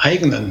von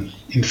eigenen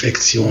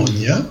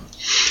Infektionen, ja.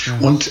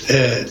 Und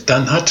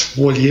dann hat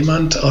wohl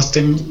jemand aus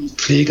dem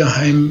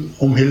Pflegeheim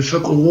um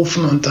Hilfe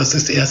gerufen und das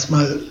ist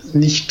erstmal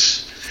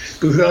nicht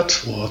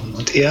gehört worden.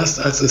 Und erst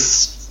als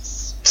es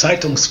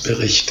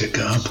Zeitungsberichte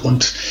gab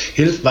und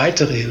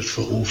weitere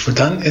Hilferufe,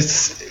 dann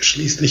ist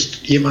schließlich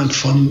jemand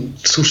vom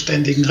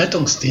zuständigen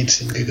Rettungsdienst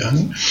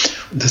hingegangen.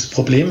 Und das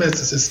Problem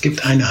ist, es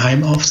gibt eine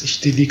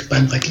Heimaufsicht, die liegt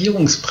beim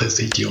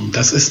Regierungspräsidium.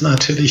 Das ist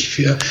natürlich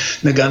für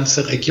eine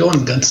ganze Region,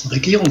 einen ganzen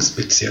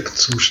Regierungsbezirk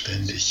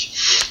zuständig.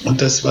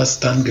 Und das, was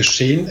dann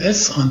geschehen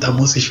ist, und da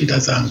muss ich wieder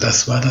sagen,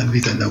 das war dann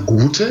wieder eine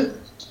gute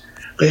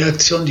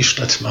Reaktion, die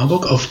Stadt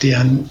Marburg, auf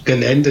deren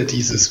Gelände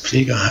dieses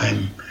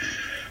Pflegeheim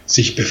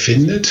sich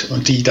befindet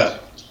und die da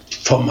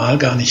formal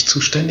gar nicht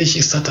zuständig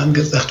ist, hat dann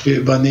gesagt, wir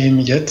übernehmen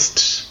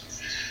jetzt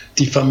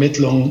die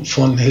Vermittlung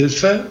von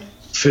Hilfe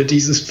für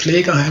dieses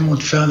Pflegeheim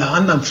und für alle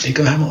anderen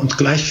Pflegeheime und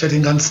gleich für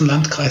den ganzen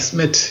Landkreis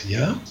mit.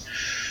 Ja?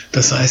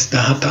 Das heißt,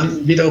 da hat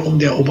dann wiederum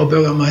der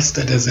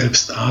Oberbürgermeister, der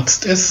selbst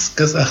Arzt ist,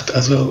 gesagt,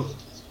 also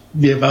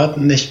wir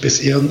warten nicht,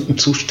 bis irgendein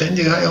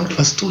Zuständiger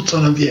irgendwas tut,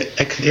 sondern wir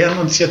erklären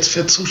uns jetzt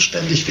für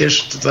zuständig. Wir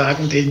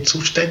sagen den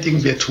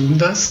Zuständigen, wir tun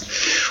das.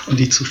 Und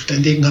die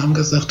Zuständigen haben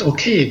gesagt,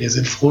 okay, wir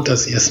sind froh,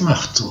 dass ihr es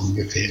macht, so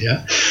ungefähr.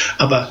 Ja?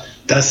 Aber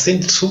das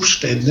sind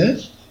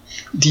Zustände,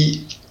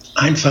 die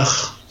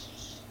einfach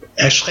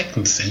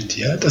erschreckend sind.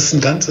 Ja? Dass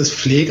ein ganzes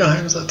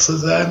Pflegeheim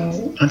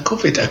sozusagen an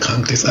Covid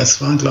erkrankt ist.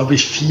 Es waren, glaube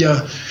ich,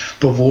 4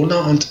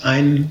 Bewohner und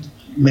ein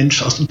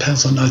Mensch aus dem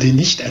Personal, die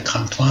nicht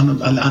erkrankt waren,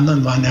 und alle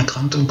anderen waren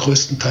erkrankt und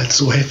größtenteils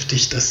so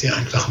heftig, dass sie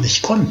einfach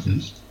nicht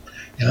konnten.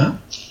 Ja?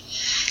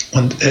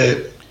 Und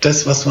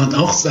das, was man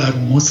auch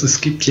sagen muss, es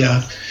gibt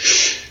ja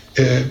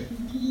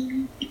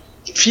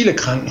viele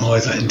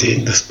Krankenhäuser, in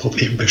denen das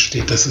Problem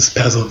besteht, dass das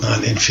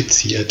Personal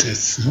infiziert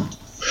ist. Ne?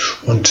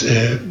 Und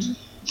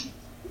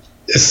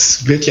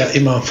es wird ja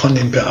immer von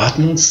den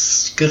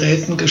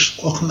Beatmungsgeräten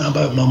gesprochen,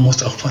 aber man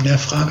muss auch von der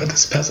Frage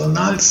des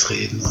Personals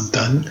reden. Und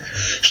dann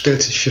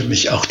stellt sich für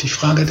mich auch die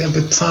Frage der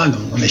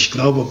Bezahlung. Und ich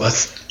glaube,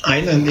 was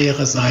eine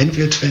Lehre sein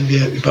wird, wenn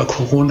wir über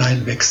Corona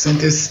hinweg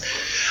sind, ist,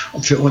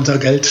 ob wir unser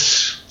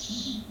Geld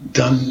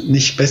dann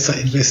nicht besser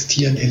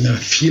investieren in eine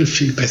viel,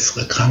 viel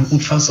bessere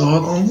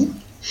Krankenversorgung,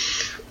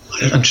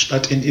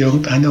 anstatt in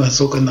irgendeine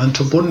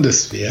sogenannte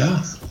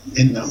Bundeswehr,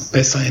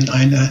 besser in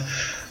eine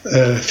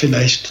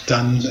vielleicht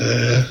dann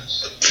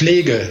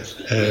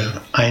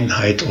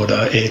Pflegeeinheit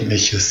oder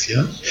ähnliches.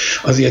 Ja?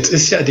 Also jetzt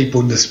ist ja die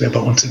Bundeswehr bei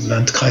uns im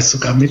Landkreis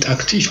sogar mit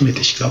aktiv mit,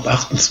 ich glaube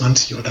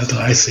 28 oder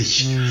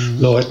 30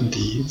 Leuten,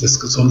 die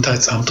das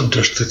Gesundheitsamt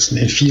unterstützen,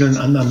 in vielen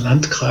anderen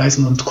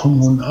Landkreisen und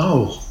Kommunen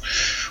auch.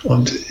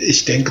 Und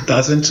ich denke,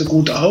 da sind sie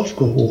gut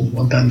aufgehoben.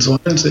 Und dann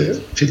sollen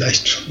sie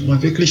vielleicht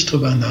mal wirklich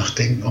drüber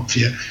nachdenken, ob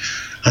wir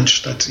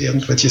anstatt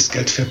irgendwelches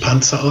Geld für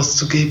Panzer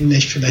auszugeben,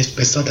 nicht vielleicht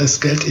besser das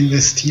Geld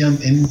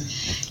investieren in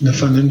eine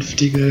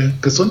vernünftige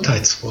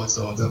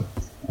Gesundheitsvorsorge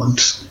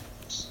und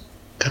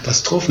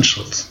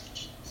Katastrophenschutz.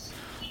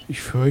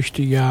 Ich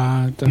fürchte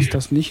ja, dass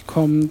das nicht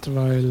kommt,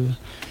 weil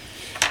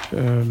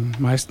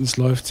meistens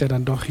läuft es ja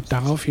dann doch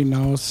darauf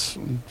hinaus,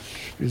 und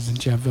wir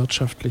sind ja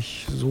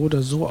wirtschaftlich so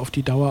oder so auf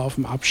die Dauer auf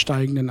dem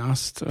absteigenden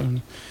Ast,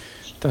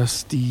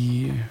 dass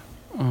die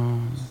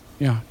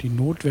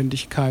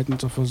Notwendigkeiten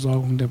zur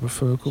Versorgung der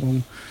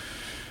Bevölkerung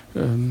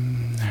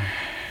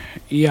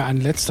eher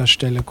an letzter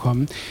Stelle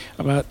kommen.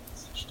 Aber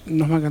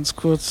nochmal ganz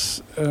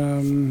kurz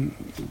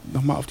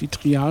nochmal auf die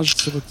Triage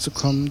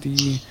zurückzukommen,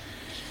 die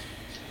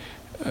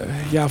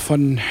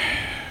von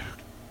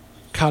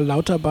Karl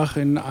Lauterbach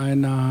in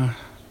einer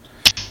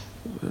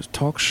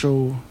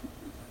Talkshow,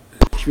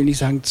 ich will nicht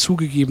sagen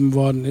zugegeben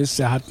worden ist,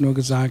 er hat nur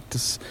gesagt,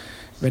 dass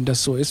wenn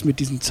das so ist mit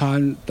diesen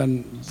Zahlen,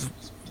 dann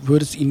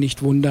würde es ihn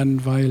nicht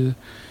wundern, weil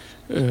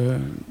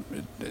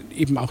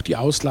eben auch die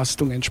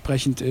Auslastung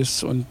entsprechend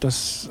ist und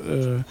es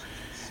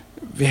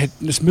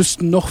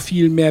müssten noch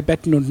viel mehr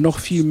Betten und noch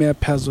viel mehr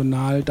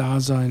Personal da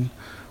sein,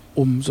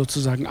 um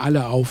sozusagen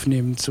alle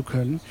aufnehmen zu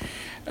können.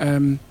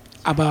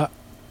 Aber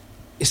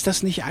ist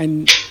das nicht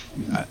ein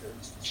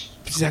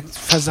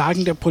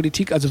Versagen der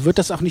Politik? Also wird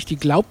das auch nicht die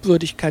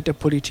Glaubwürdigkeit der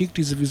Politik,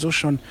 die sowieso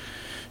schon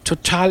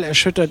total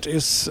erschüttert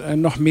ist,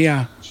 noch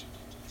mehr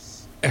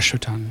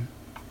erschüttern?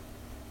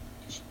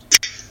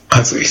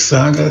 Also ich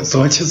sage,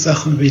 solche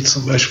Sachen wie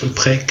zum Beispiel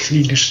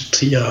präklinische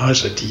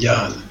Triage, die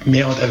ja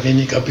mehr oder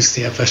weniger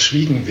bisher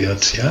verschwiegen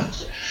wird, ja,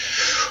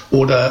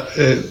 oder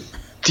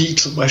die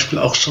zum Beispiel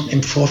auch schon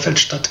im Vorfeld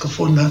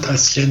stattgefunden hat,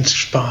 als Jens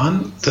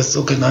Spahn das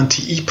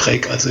sogenannte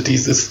IPREC, also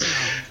dieses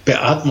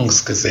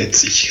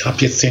Beatmungsgesetz, ich habe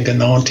jetzt den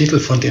genauen Titel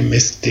von dem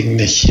Mistding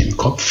nicht im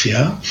Kopf,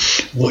 ja,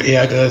 wo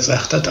er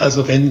gesagt hat,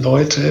 also wenn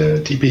Leute,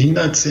 die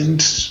behindert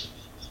sind,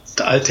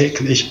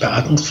 alltäglich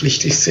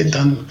beatmungspflichtig sind,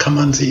 dann kann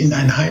man sie in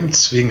ein Heim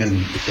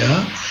zwingen,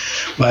 ja,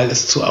 weil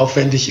es zu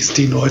aufwendig ist,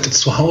 die Leute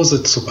zu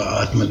Hause zu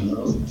beatmen.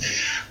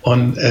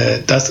 Und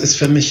das ist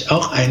für mich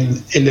auch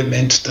ein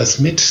Element, das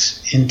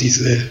mit in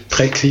diese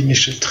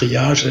präklinische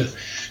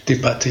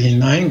Triage-Debatte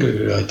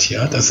hineingehört.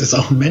 Ja, das ist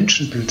auch ein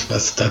Menschenbild,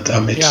 was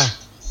damit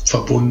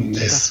verbunden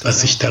ist,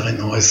 was sich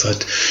darin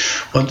äußert.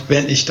 Und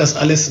wenn ich das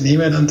alles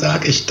nehme, dann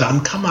sage ich,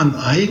 dann kann man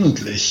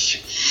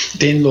eigentlich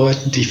den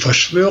Leuten, die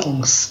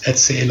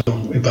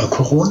Verschwörungserzählungen über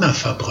Corona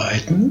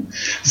verbreiten,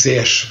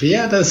 sehr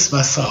schwer das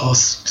Wasser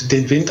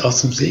den Wind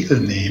aus dem Segel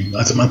nehmen.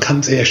 Also man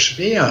kann sehr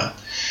schwer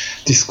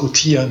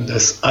diskutieren,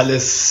 dass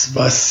alles,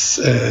 was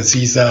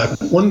sie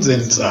sagen,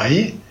 Unsinn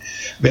sei,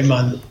 wenn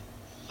man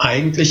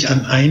eigentlich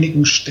an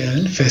einigen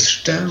Stellen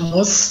feststellen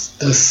muss,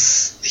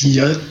 dass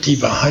hier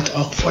die Wahrheit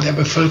auch vor der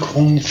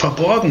Bevölkerung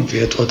verborgen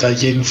wird oder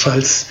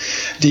jedenfalls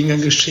Dinge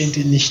geschehen,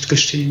 die nicht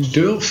geschehen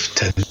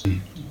dürften.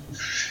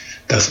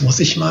 Das muss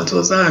ich mal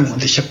so sagen.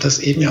 Und ich habe das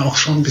eben ja auch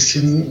schon ein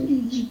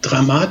bisschen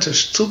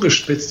dramatisch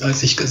zugespitzt,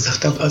 als ich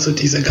gesagt habe, also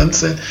diese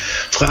ganze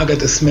Frage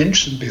des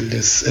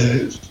Menschenbildes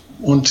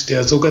und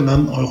der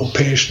sogenannten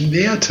europäischen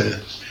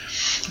Werte,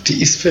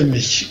 die ist für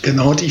mich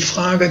genau die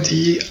Frage,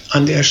 die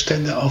an der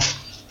Stelle auf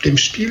dem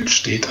Spiel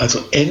steht.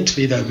 Also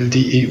entweder will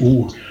die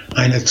EU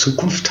eine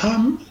Zukunft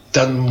haben,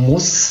 dann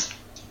muss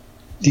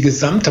die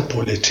gesamte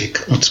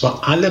Politik, und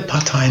zwar alle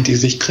Parteien, die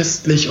sich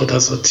christlich oder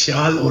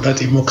sozial oder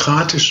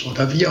demokratisch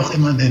oder wie auch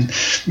immer nennen,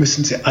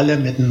 müssen sie alle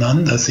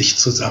miteinander sich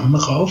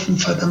zusammenraufen,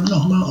 verdammt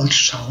nochmal, und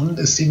schauen,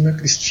 dass sie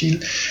möglichst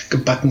viel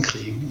gebacken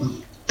kriegen. Und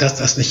dass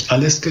das nicht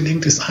alles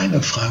gelingt, ist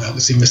eine Frage,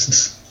 aber sie müssen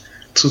es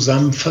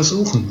zusammen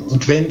versuchen.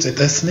 Und wenn sie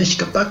das nicht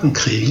gebacken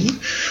kriegen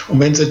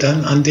und wenn sie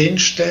dann an den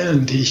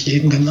Stellen, die ich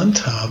eben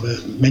genannt habe,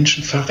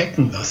 Menschen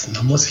verrecken lassen,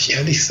 dann muss ich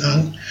ehrlich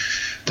sagen,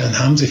 dann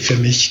haben sie für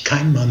mich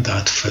kein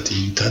Mandat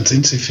verdient. Dann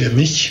sind sie für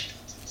mich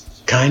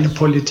keine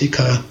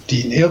Politiker,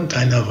 die in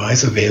irgendeiner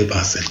Weise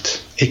wählbar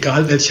sind.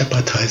 Egal welcher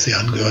Partei sie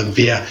angehören,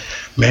 wer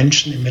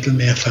Menschen im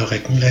Mittelmeer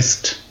verrecken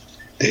lässt,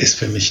 der ist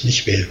für mich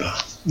nicht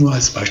wählbar. Nur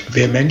als Beispiel,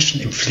 wer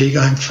Menschen im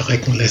Pflegeheim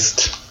verrecken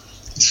lässt,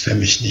 ist für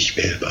mich nicht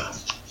wählbar.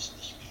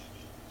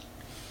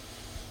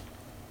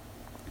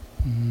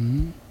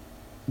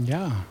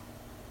 Ja,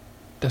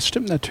 das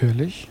stimmt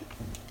natürlich,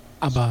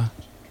 aber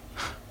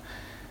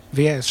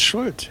wer ist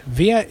schuld?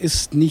 Wer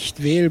ist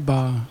nicht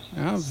wählbar?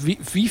 Ja,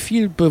 wie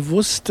viel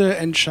bewusste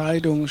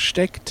Entscheidung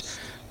steckt,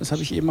 das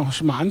habe ich eben auch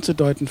schon mal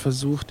anzudeuten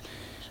versucht,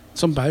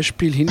 zum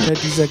Beispiel hinter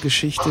dieser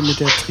Geschichte mit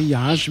der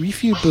Triage, wie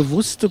viel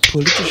bewusste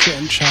politische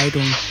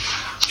Entscheidung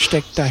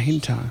steckt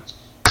dahinter?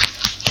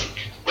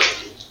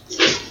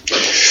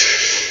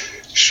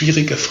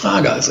 Schwierige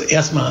Frage. Also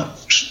erstmal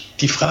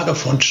die Frage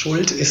von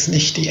Schuld ist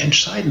nicht die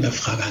entscheidende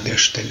Frage an der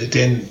Stelle,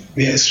 denn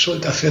wer ist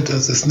schuld dafür,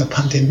 dass es eine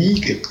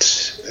Pandemie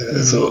gibt?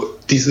 Also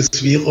dieses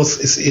Virus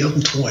ist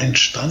irgendwo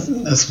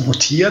entstanden, es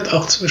mutiert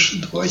auch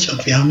zwischendurch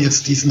und wir haben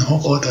jetzt diesen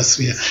Horror, dass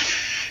wir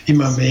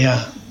immer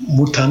mehr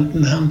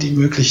Mutanten haben, die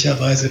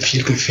möglicherweise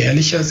viel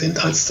gefährlicher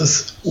sind als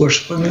das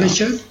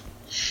ursprüngliche.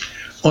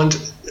 Und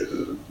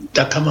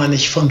da kann man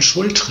nicht von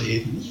Schuld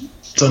reden,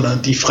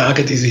 sondern die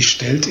Frage, die sich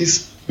stellt,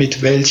 ist,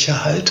 mit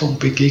welcher Haltung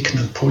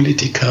begegnen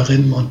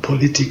Politikerinnen und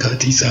Politiker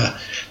dieser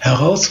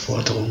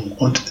Herausforderung?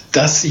 Und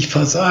dass sie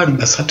versagen,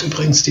 das hat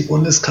übrigens die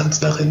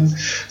Bundeskanzlerin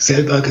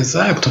selber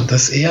gesagt und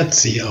das ehrt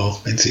sie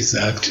auch, wenn sie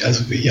sagt,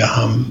 also wir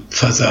haben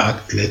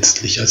versagt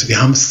letztlich, also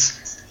wir haben es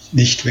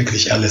nicht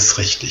wirklich alles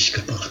richtig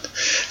gemacht.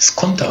 Es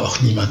konnte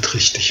auch niemand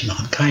richtig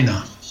machen,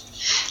 keiner.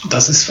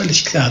 Das ist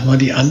völlig klar, nur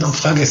die andere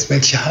Frage ist,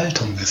 welche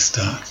Haltung ist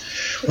da?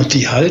 Und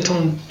die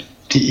Haltung,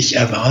 die ich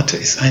erwarte,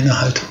 ist eine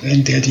Haltung,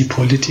 in der die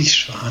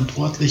politisch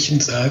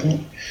Verantwortlichen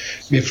sagen,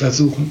 wir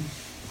versuchen,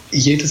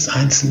 jedes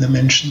einzelne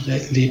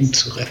Menschenleben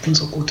zu retten,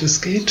 so gut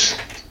es geht.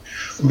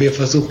 Und wir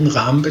versuchen,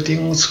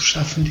 Rahmenbedingungen zu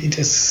schaffen, die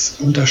das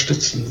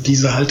unterstützen.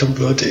 Diese Haltung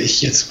würde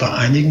ich jetzt bei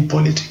einigen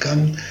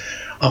Politikern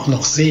auch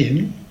noch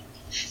sehen.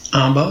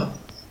 Aber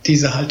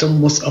diese Haltung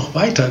muss auch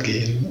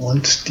weitergehen.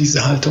 Und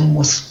diese Haltung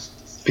muss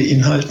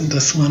beinhalten,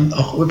 dass man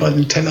auch über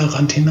den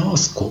Tellerrand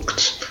hinaus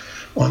guckt.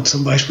 Und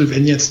zum Beispiel,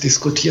 wenn jetzt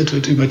diskutiert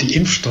wird über die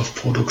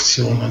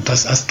Impfstoffproduktion und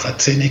dass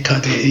AstraZeneca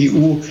der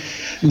EU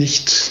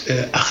nicht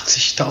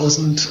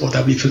 80.000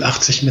 oder wie viel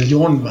 80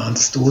 Millionen waren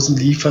es Dosen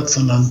liefert,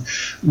 sondern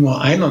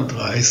nur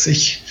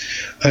 31,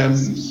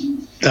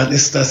 dann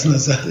ist das eine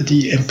Sache,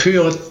 die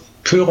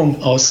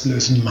Empörung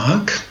auslösen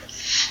mag.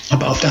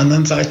 Aber auf der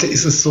anderen Seite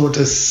ist es so,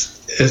 dass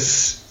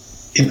es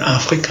in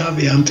Afrika,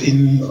 während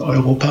in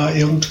Europa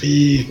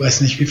irgendwie,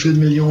 weiß nicht wie viele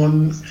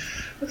Millionen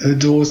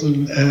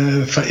Dosen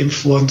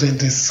verimpft worden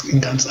sind, ist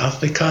in ganz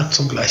Afrika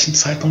zum gleichen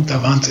Zeitpunkt,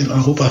 da waren es in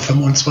Europa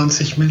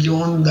 25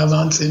 Millionen, da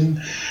waren es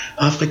in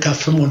Afrika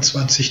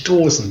 25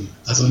 Dosen.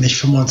 Also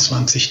nicht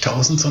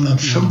 25.000, sondern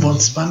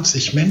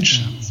 25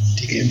 Menschen,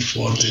 die geimpft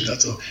worden sind.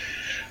 Also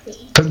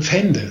 5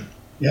 Hände.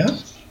 Ja?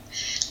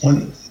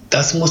 Und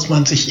das muss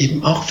man sich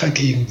eben auch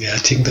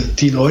vergegenwärtigen.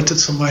 Die Leute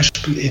zum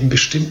Beispiel in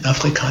bestimmten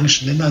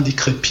afrikanischen Ländern, die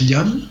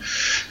krepieren,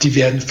 die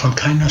werden von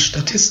keiner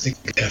Statistik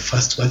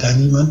erfasst, weil da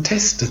niemand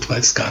testet, weil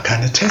es gar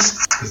keine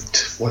Tests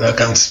gibt oder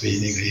ganz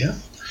wenige. Ja?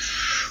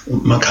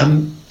 Und man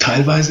kann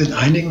teilweise in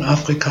einigen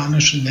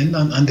afrikanischen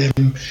Ländern an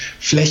den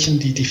Flächen,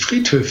 die die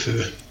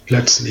Friedhöfe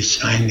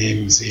plötzlich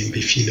einnehmen, sehen,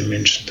 wie viele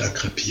Menschen da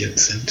krepiert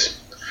sind.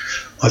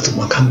 Also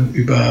man kann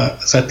über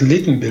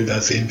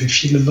Satellitenbilder sehen, wie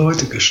viele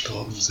Leute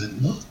gestorben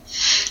sind. Ne?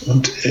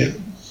 Und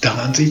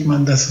daran sieht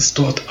man, dass es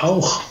dort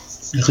auch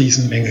eine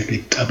Riesenmenge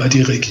gibt. Aber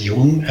die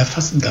Regierungen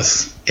erfassen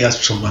das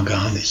erst schon mal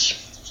gar nicht.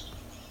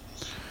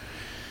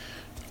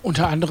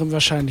 Unter anderem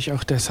wahrscheinlich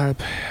auch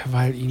deshalb,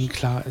 weil ihnen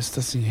klar ist,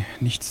 dass sie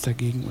nichts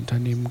dagegen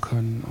unternehmen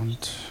können.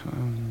 Und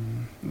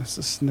es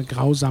ist eine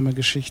grausame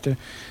Geschichte,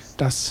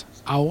 dass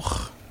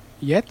auch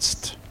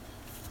jetzt,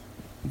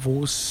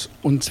 wo es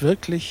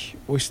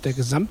der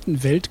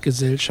gesamten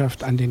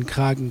Weltgesellschaft an den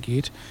Kragen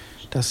geht,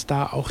 dass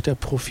da auch der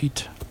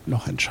Profit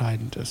noch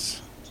entscheidend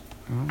ist.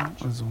 Ja,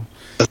 also.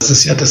 Das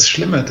ist ja das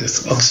Schlimme,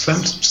 dass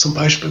Oxfam zum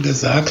Beispiel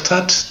gesagt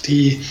hat,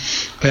 die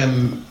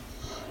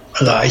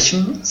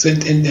Reichen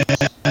sind in der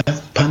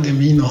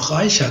Pandemie noch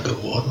reicher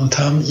geworden und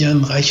haben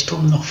ihren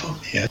Reichtum noch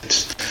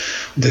vermehrt.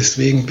 Und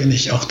deswegen bin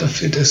ich auch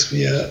dafür, dass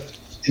wir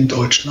in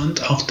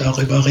Deutschland auch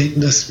darüber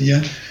reden, dass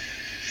wir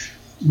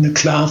eine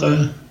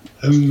klare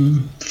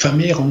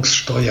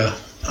Vermehrungssteuer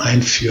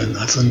einführen.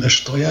 Also eine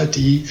Steuer,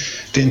 die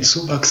den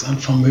Zuwachs an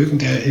Vermögen,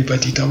 der über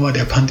die Dauer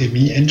der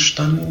Pandemie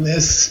entstanden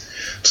ist,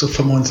 zu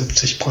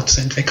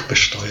 75%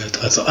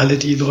 wegbesteuert. Also alle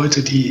die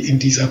Leute, die in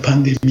dieser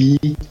Pandemie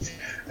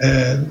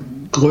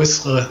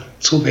größere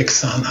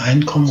Zuwächse an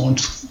Einkommen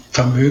und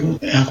Vermögen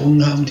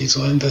errungen haben, die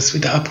sollen das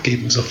wieder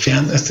abgeben,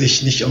 sofern es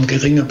sich nicht um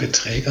geringe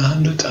Beträge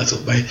handelt. Also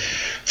bei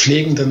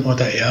Pflegenden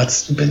oder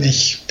Ärzten bin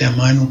ich der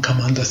Meinung, kann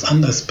man das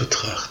anders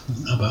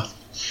betrachten. Aber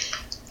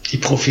die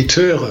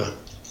Profiteure,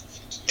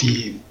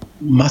 die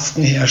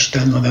Masken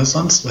herstellen oder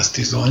sonst was,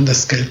 die sollen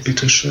das Geld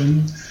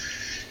bitteschön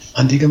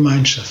an die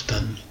Gemeinschaft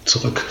dann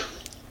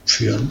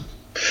zurückführen.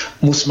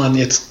 Muss man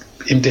jetzt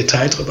im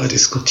Detail darüber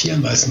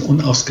diskutieren, weil es ein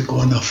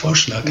unausgegorener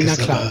Vorschlag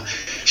ist. Aber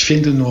ich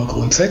finde nur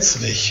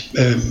grundsätzlich,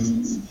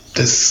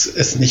 dass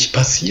es nicht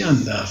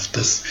passieren darf.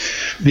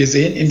 Wir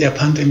sehen in der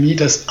Pandemie,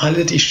 dass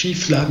alle die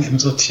Schieflagen im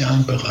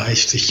sozialen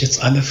Bereich sich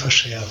jetzt alle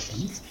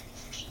verschärfen.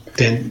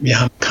 Denn wir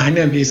haben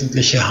keine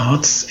wesentliche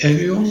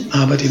Harzerhöhung,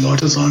 aber die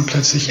Leute sollen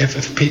plötzlich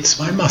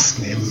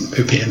FFP2-Masken im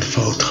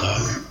ÖPNV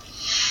tragen.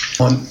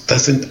 Und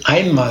das sind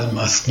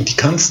Einmalmasken, die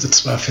kannst du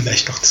zwar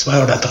vielleicht noch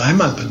 2- oder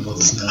 3-mal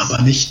benutzen,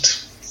 aber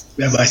nicht,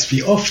 wer weiß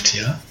wie oft,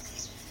 ja.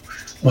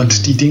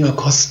 Und die Dinger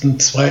kosten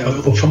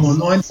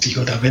 2,95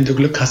 € oder wenn du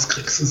Glück hast,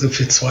 kriegst du sie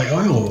für 2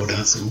 €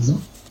 oder so.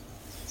 Ne?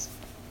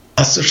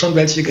 Hast du schon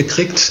welche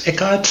gekriegt,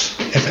 Eckart?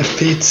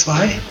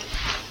 FFP2?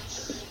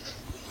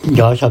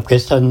 Ja, ich habe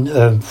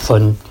gestern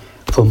von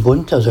vom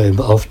Bund, also im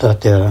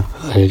Auftrag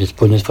des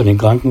Bundes von den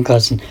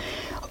Krankenkassen,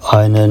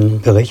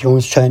 einen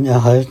Berechtigungsschein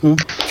erhalten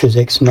für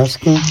 6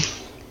 Masken,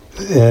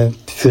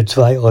 für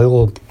 2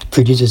 Euro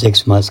für diese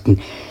 6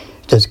 Masken.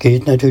 Das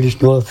gilt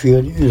natürlich nur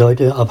für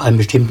Leute ab einem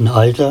bestimmten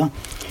Alter.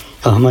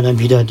 Da haben wir dann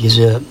wieder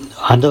diese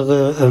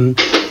andere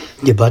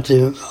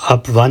Debatte,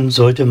 ab wann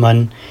sollte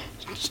man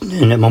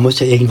muss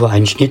ja irgendwo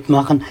einen Schnitt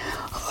machen.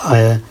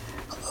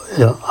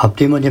 Ab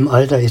dem und dem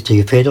Alter ist die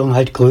Gefährdung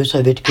halt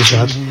größer, wird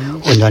gesagt,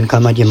 und dann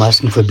kann man die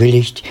Masken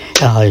verbilligt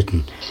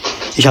erhalten.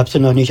 Ich habe sie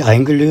noch nicht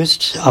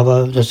eingelöst,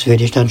 aber das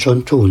werde ich dann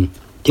schon tun,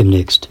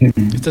 demnächst.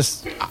 Ist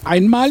das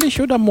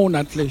einmalig oder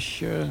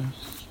monatlich?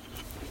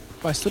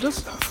 Weißt du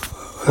das?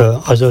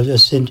 Also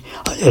es sind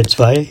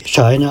 2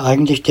 Scheine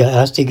eigentlich. Der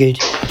erste gilt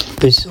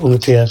bis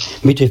ungefähr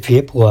Mitte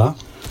Februar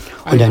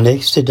und der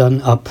nächste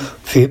dann ab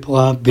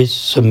Februar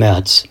bis zum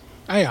März.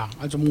 Ah ja,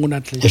 also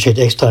monatlich. Da steht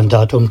extra ein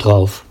Datum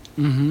drauf.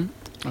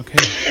 Okay.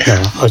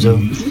 Ja, also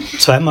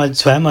zweimal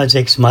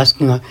 6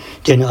 Masken,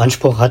 den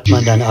Anspruch hat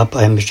man dann ab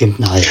einem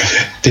bestimmten Alter.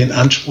 Den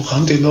Anspruch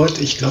haben die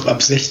Leute, ich glaube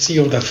ab 60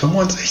 oder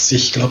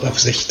 65, ich glaube ab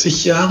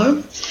 60 Jahre.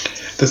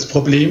 Das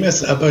Problem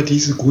ist aber,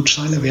 diese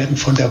Gutscheine werden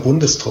von der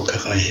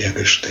Bundesdruckerei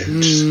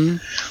hergestellt.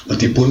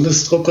 Und die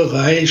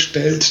Bundesdruckerei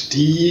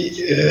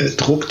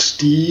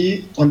druckt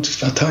die und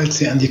verteilt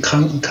sie an die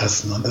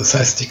Krankenkassen. Und das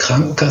heißt, die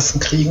Krankenkassen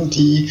kriegen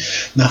die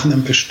nach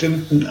einem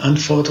bestimmten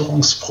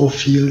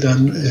Anforderungsprofil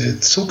dann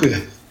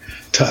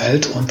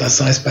zugeteilt. Und das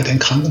heißt, bei den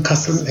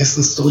Krankenkassen ist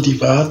es so, die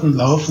warten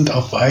laufend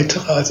auf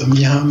weitere. Also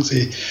mir haben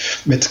sie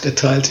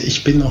mitgeteilt,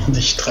 ich bin noch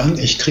nicht dran,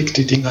 ich kriege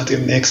die Dinger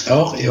demnächst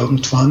auch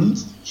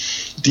irgendwann,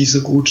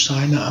 diese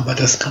Gutscheine, aber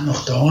das kann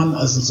noch dauern.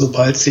 Also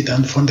sobald sie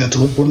dann von der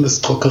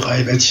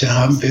Bundesdruckerei welche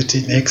haben, wird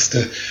die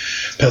nächste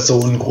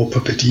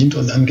Personengruppe bedient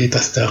und dann geht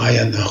das der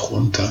Reihe nach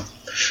runter.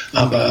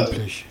 Aber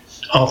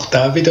auch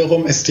da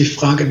wiederum ist die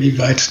Frage, wie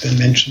weit denn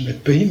Menschen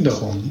mit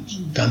Behinderung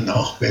dann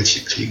auch welche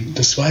kriegen.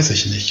 Das weiß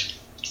ich nicht.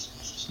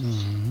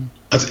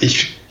 Also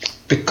ich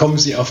bekomme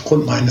sie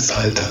aufgrund meines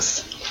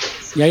Alters.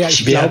 Ja,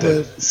 ich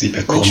glaube, sie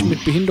bekommen. Menschen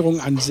mit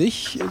Behinderung an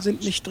sich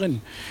sind nicht drin.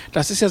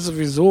 Das ist ja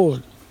sowieso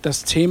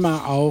das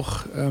Thema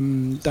auch,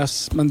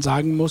 dass man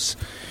sagen muss,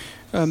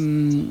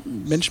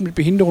 Menschen mit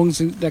Behinderung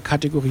sind in der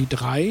Kategorie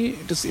 3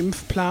 des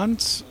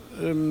Impfplans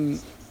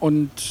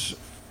und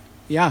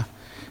ja,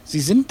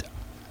 sie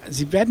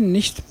werden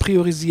nicht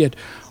priorisiert.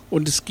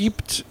 Und es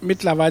gibt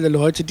mittlerweile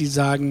Leute, die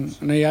sagen,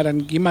 naja,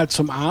 dann geh mal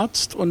zum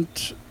Arzt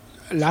und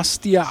lass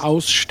dir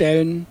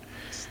ausstellen,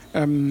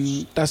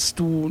 dass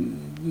du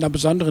einer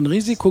besonderen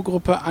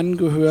Risikogruppe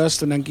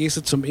angehörst und dann gehst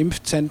du zum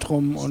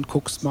Impfzentrum und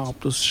guckst mal,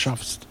 ob du es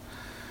schaffst.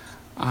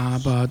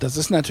 Aber das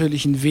ist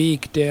natürlich ein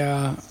Weg,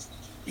 der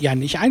ja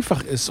nicht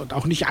einfach ist und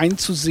auch nicht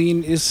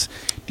einzusehen ist,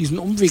 diesen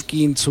Umweg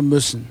gehen zu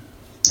müssen.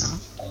 Ja.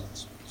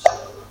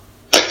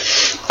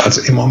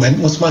 Also im Moment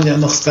muss man ja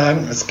noch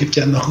sagen, es gibt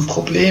ja noch ein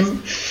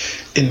Problem.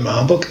 In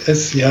Marburg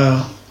ist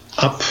ja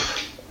ab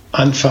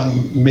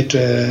Anfang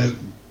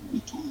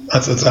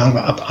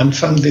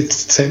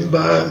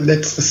Dezember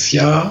letztes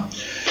Jahr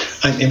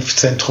ein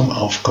Impfzentrum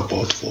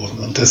aufgebaut worden.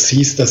 Und das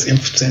hieß, das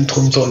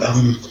Impfzentrum soll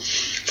am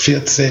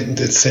 14.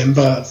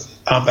 Dezember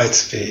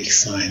arbeitsfähig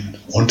sein.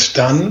 Und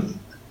dann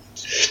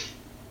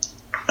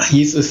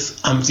hieß es,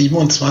 am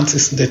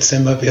 27.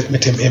 Dezember wird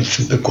mit dem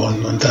Impfen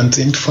begonnen. Und dann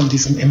sind von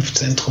diesem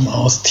Impfzentrum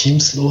aus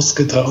Teams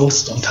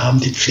losgedaust und haben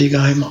die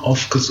Pflegeheime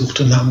aufgesucht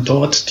und haben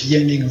dort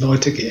diejenigen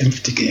Leute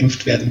geimpft, die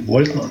geimpft werden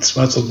wollten. Und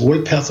zwar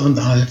sowohl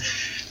Personal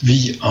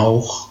wie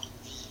auch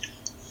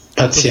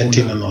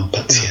Patientinnen und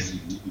Patienten,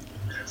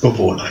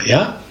 Bewohner,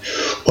 ja.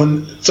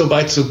 Und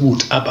soweit so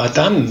gut. Aber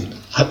dann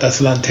hat das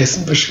Land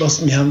Hessen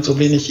beschlossen, wir haben so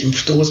wenig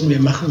Impfdosen, wir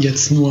machen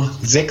jetzt nur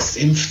 6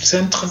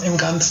 Impfzentren im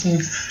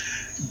ganzen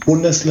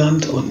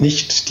Bundesland und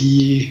nicht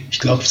die, ich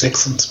glaube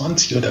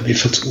 26 oder wie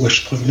viel es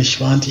ursprünglich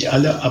waren, die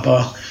alle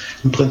aber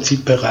im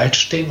Prinzip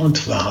bereitstehen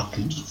und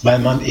warten, weil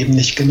man eben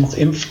nicht genug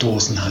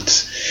Impfdosen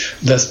hat.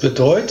 Das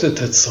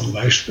bedeutete zum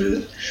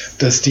Beispiel,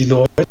 dass die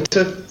Leute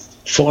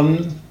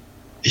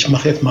ich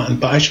mache jetzt mal ein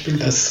Beispiel,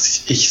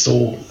 das ich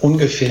so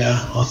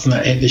ungefähr aus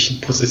einer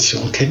ähnlichen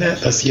Position kenne,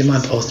 dass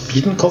jemand aus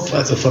Biedenkopf,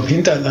 also vom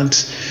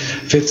Hinterland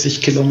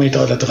 40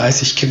 Kilometer oder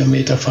 30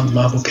 Kilometer von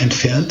Marburg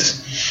entfernt,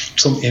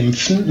 zum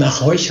Impfen nach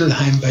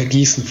Heuchelheim bei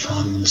Gießen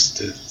fahren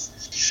müsste.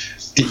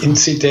 Die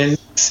Inzidenz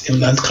im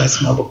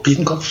Landkreis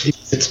Marburg-Biedenkopf liegt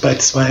jetzt bei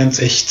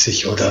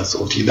 62 oder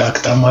so. Die lag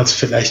damals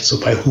vielleicht so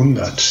bei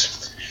 100.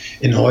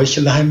 In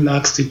Heuchelheim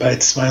lag sie bei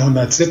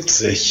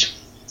 270.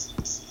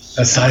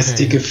 Das heißt,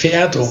 die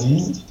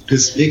Gefährdung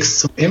des Wegs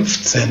zum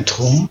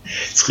Impfzentrum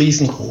ist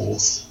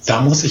riesengroß.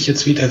 Da muss ich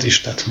jetzt wieder die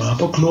Stadt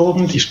Marburg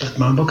loben. Die Stadt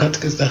Marburg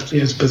hat gesagt,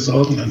 wir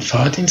besorgen einen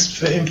Fahrdienst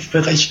für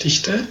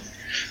Impfberechtigte.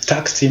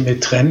 Taxi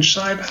mit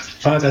Trennscheibe,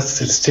 Fahrer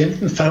sitzt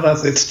hinten, Fahrer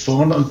sitzt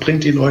vorne und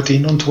bringt die Leute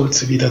hin und holt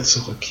sie wieder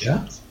zurück.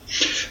 Ja?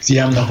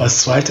 Sie haben noch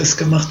was Zweites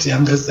gemacht. Sie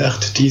haben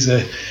gesagt,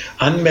 diese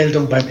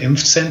Anmeldung beim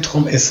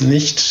Impfzentrum ist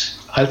nicht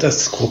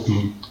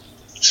altersgruppenabhängig.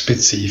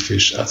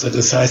 spezifisch. Also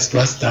das heißt, du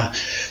hast da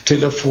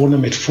Telefone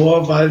mit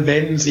Vorwahl,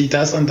 wählen Sie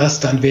das und das,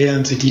 dann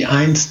wählen Sie die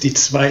 1, die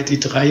 2, die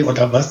 3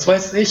 oder was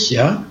weiß ich,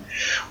 ja.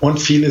 Und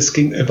vieles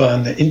ging über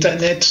eine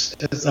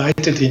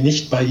Internetseite, die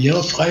nicht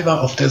barrierefrei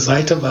war. Auf der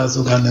Seite war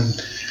sogar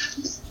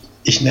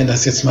ich nenne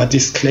das jetzt mal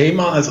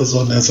Disclaimer, also so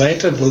eine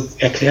Seite, wo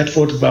erklärt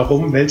wurde,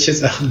 warum welche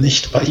Sachen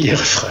nicht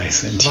barrierefrei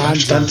sind. Ja,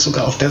 stand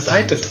sogar auf der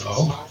Seite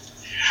drauf.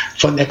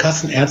 Von der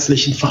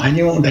Kassenärztlichen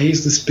Vereinigung, und da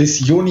hieß es,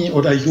 bis Juni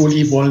oder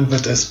Juli wollen wir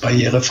das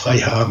barrierefrei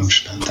haben,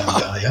 stand dann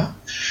da, ja.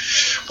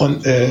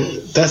 Und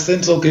das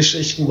sind so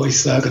Geschichten, wo ich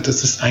sage,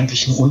 das ist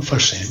eigentlich eine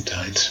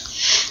Unverschämtheit.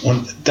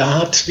 Und da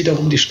hat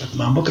wiederum die Stadt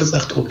Marburg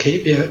gesagt,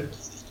 okay, wir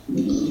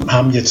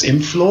haben jetzt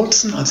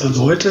Impflotsen, also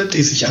Leute,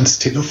 die sich ans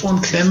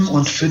Telefon klemmen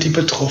und für die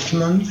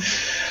Betroffenen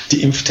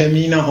die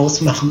Impftermine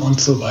ausmachen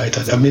und so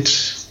weiter,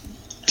 damit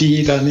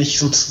die da nicht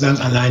sozusagen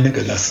alleine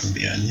gelassen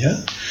werden, ja.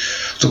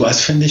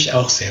 Sowas finde ich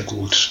auch sehr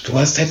gut.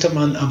 Sowas hätte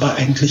man aber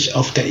eigentlich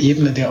auf der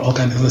Ebene der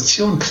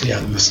Organisation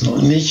klären müssen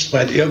und nicht,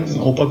 weil irgendein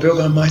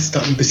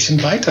Oberbürgermeister ein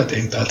bisschen weiter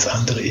denkt als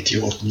andere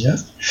Idioten, ja.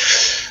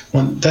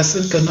 Und das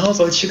sind genau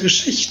solche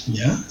Geschichten,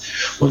 ja.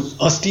 Und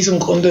aus diesem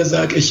Grunde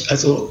sage ich,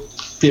 also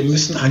wir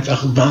müssen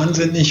einfach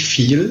wahnsinnig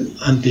viel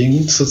an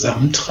Dingen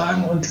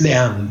zusammentragen und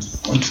lernen.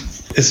 Und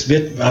es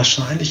wird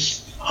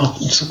wahrscheinlich auch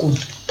in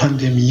Zukunft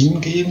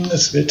Pandemien geben.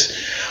 Es wird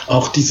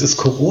auch dieses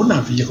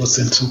Coronavirus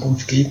in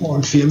Zukunft geben.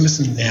 Und wir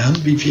müssen lernen,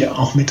 wie wir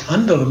auch mit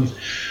anderen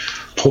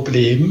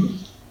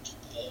Problemen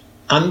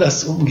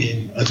anders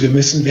umgehen. Also wir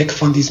müssen weg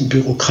von diesem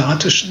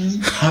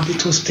bürokratischen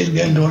Habitus, den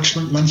wir in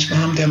Deutschland manchmal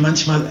haben, der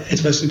manchmal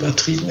etwas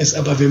übertrieben ist,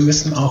 aber wir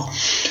müssen auch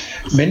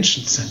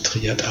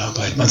menschenzentriert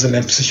arbeiten. Also in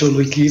der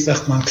Psychologie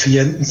sagt man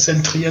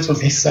klientenzentriert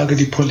und ich sage,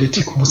 die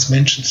Politik muss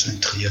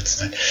menschenzentriert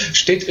sein.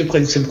 Steht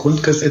übrigens im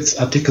Grundgesetz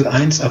Artikel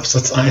 1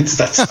 Absatz 1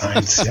 Satz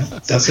 1. Ja?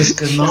 Das ist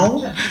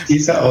genau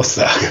diese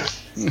Aussage.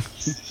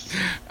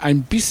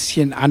 Ein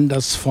bisschen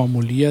anders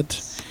formuliert,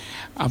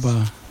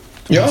 aber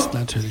du hast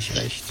natürlich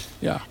recht.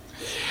 Ja.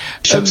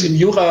 Ich habe es im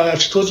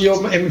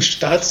Jurastudium im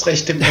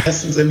Staatsrecht im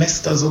ersten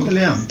Semester so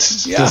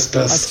gelernt, dass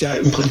das ja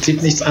im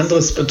Prinzip nichts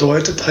anderes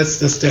bedeutet, als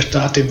dass der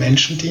Staat dem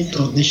Menschen dient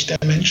und nicht der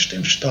Mensch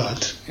dem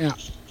Staat. Ja,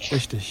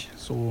 richtig.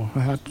 So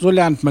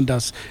lernt man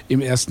das im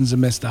ersten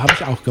Semester, habe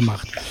ich auch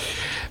gemacht.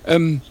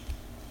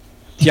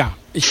 Ja,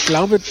 ich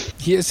glaube,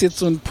 hier ist jetzt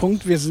so ein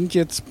Punkt, wir sind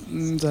jetzt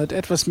seit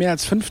etwas mehr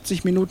als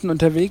 50 Minuten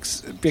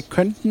unterwegs. Wir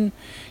könnten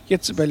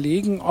jetzt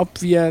überlegen,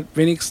 ob wir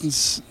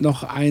wenigstens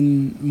noch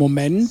einen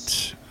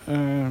Moment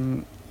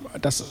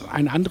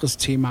ein anderes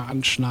Thema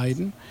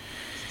anschneiden,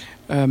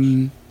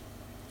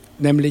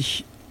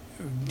 nämlich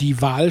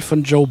die Wahl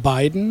von Joe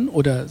Biden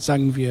oder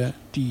sagen wir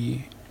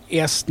die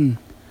ersten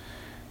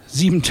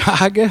 7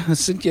 Tage.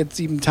 Es sind jetzt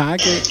 7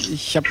 Tage.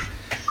 Ich habe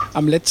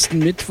am letzten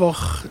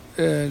Mittwoch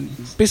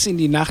bis in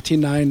die Nacht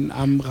hinein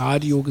am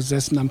Radio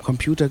gesessen, am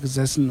Computer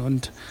gesessen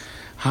und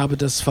habe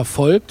das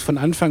verfolgt von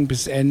Anfang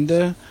bis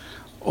Ende.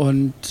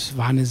 Und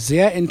war eine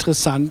sehr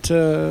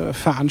interessante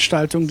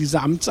Veranstaltung,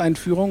 diese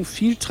Amtseinführung.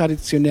 Viel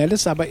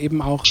Traditionelles, aber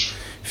eben auch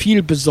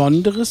viel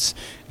Besonderes.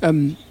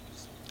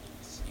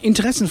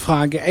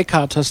 Interessenfrage,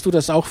 Eckhard, hast du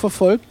das auch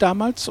verfolgt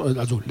damals?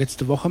 Also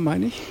letzte Woche,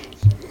 meine ich?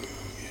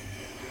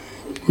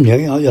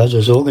 Ja, also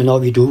so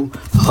genau wie du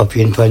auf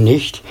jeden Fall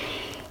nicht.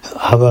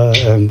 Aber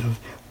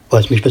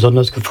was mich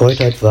besonders gefreut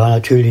hat, war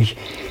natürlich,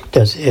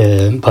 dass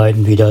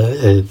Biden wieder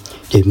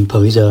dem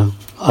Pariser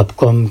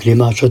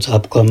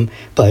Klimaschutzabkommen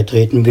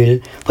beitreten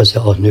will, was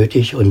ja auch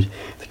nötig und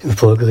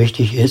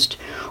folgerichtig ist.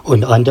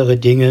 Und andere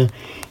Dinge,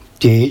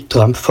 die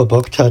Trump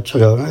verbockt hat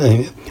oder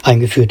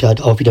eingeführt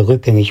hat, auch wieder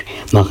rückgängig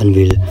machen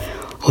will.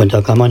 Und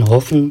da kann man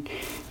hoffen,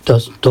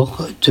 dass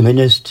doch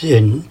zumindest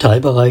in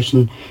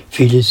Teilbereichen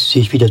vieles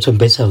sich wieder zum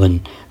Besseren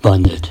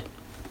wandelt.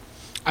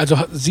 Also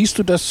siehst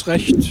du das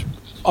recht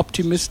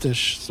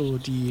optimistisch, so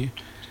die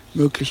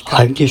Möglichkeit?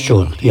 Eigentlich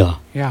schon, ja.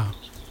 Ja.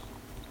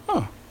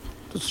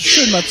 Das ist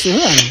schön mal zu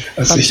hören.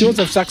 Also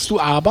Josef, sagst du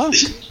aber?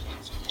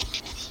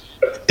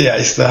 Ja,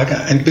 ich sage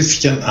ein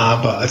bisschen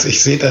aber. Also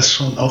ich sehe das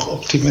schon auch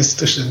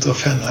optimistisch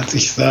insofern, als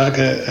ich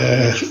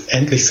sage,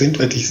 endlich sind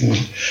wir diesen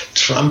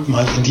Trump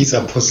mal in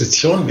dieser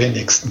Position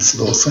wenigstens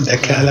los. Und der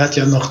Kerl hat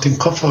ja noch den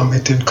Koffer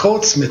mit den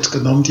Codes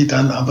mitgenommen, die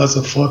dann aber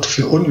sofort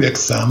für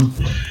unwirksam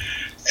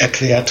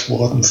erklärt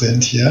worden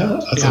sind, ja,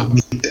 also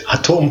mit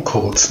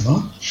Atomcodes,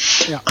 ne?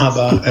 Ja.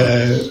 Aber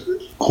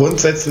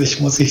grundsätzlich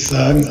muss ich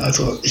sagen,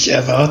 also ich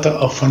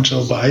erwarte auch von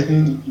Joe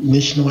Biden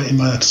nicht nur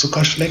immer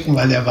Zuckerschlecken,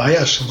 weil er war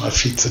ja schon mal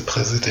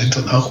Vizepräsident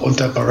und auch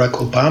unter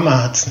Barack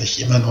Obama hat es nicht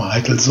immer nur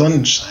eitel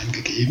Sonnenschein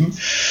gegeben,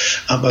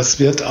 aber es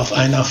wird auf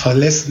einer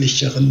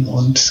verlässlicheren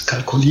und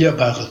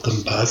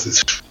kalkulierbareren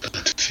Basis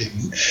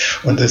stattfinden.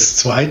 Und das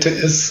Zweite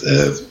ist,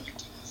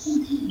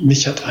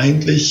 mich hat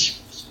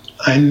eigentlich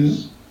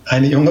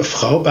eine junge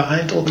Frau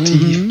beeindruckt,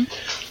 die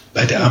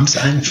bei der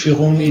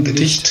Amtseinführung ein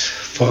Gedicht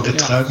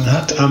vorgetragen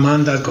hat,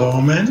 Amanda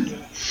Gorman,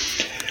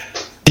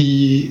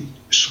 die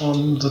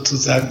schon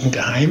sozusagen ein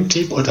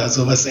Geheimtipp oder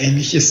sowas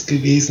Ähnliches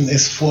gewesen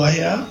ist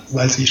vorher,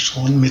 weil sie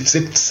schon mit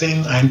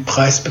 17 einen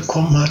Preis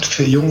bekommen hat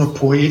für junge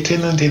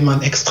Poetinnen, den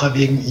man extra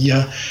wegen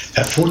ihr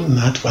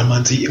erfunden hat, weil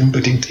man sie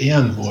unbedingt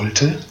ehren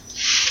wollte.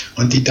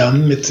 Und die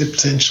dann mit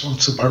 17 schon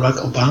zu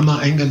Barack Obama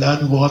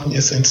eingeladen worden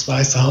ist ins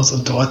Weiße Haus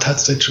und dort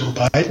hat sie Joe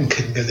Biden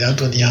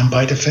kennengelernt und die haben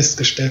beide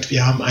festgestellt,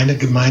 wir haben eine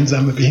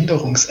gemeinsame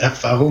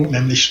Behinderungserfahrung,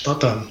 nämlich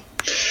Stottern.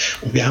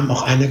 Und wir haben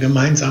auch eine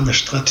gemeinsame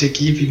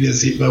Strategie, wie wir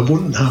sie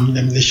überwunden haben,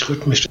 nämlich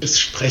rhythmisches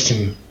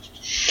Sprechen.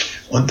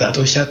 Und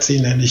dadurch hat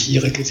sie nämlich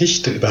ihre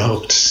Gedichte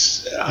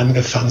überhaupt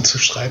angefangen zu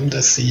schreiben,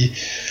 dass sie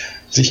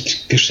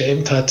sich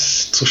geschämt hat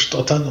zu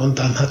stottern und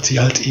dann hat sie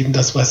halt eben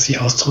das, was sie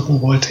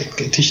ausdrücken wollte, in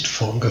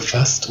Gedichtform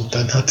gefasst und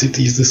dann hat sie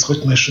dieses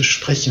rhythmische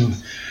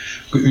Sprechen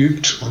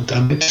geübt und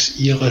damit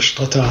ihre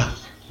Stotter-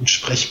 und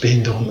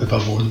Sprechbehinderung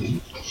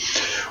überwunden.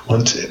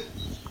 Und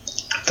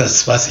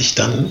das, was ich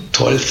dann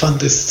toll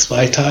fand, ist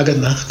 2 Tage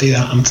nach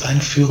der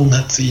Amtseinführung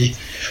hat sie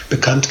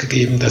bekannt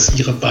gegeben, dass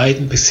ihre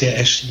beiden bisher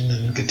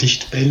erschienenen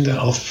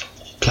Gedichtbände auf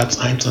Platz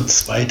 1 und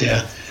 2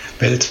 der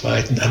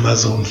weltweiten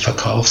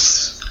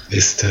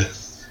Amazon-Verkaufsliste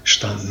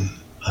standen.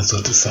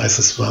 Also das heißt,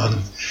 es waren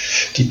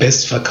die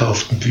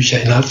bestverkauften Bücher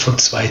innerhalb von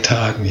 2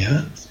 Tagen,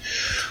 ja.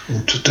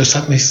 Und das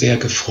hat mich sehr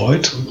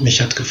gefreut und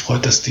mich hat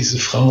gefreut, dass diese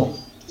Frau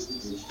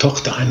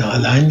Tochter einer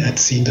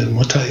alleinerziehenden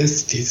Mutter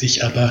ist, die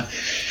sich aber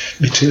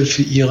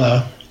mithilfe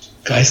ihrer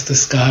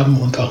Geistesgaben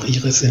und auch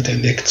ihrer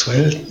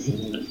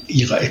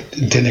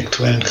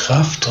intellektuellen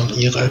Kraft und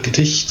ihrer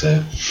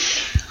Gedichte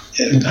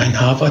in ein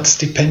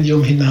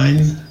Harvard-Stipendium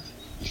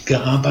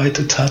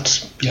hineingearbeitet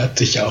hat. Die hat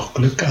sicher auch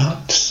Glück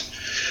gehabt.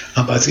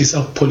 Aber sie ist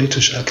auch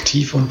politisch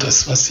aktiv und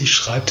das, was sie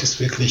schreibt,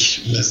 ist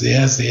wirklich eine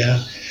sehr, sehr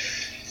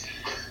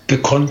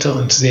gekonnte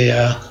und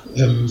sehr,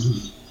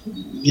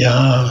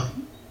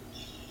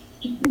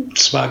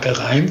 zwar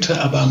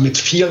gereimte, aber mit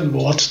vielen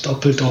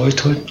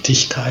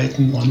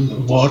Wortdoppeldeutigkeiten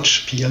und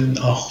Wortspielen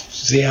auch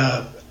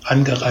sehr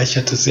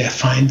angereicherte, sehr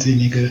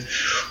feinsinnige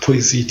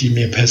Poesie, die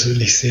mir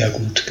persönlich sehr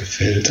gut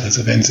gefällt.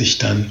 Also wenn sich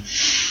dann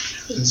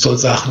so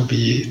Sachen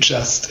wie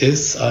Just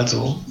Is,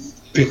 also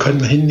wir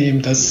können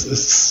hinnehmen, dass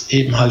es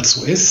eben halt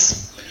so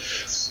ist,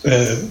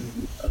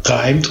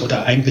 reimt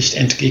oder eigentlich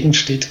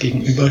entgegensteht,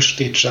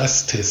 gegenübersteht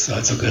Justice,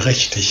 also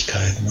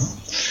Gerechtigkeit. Ne?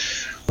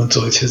 Und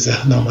solche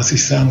Sachen, da muss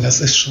ich sagen, das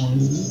ist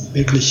schon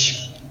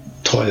wirklich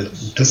toll.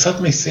 Das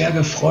hat mich sehr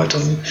gefreut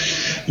und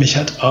mich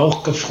hat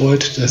auch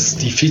gefreut, dass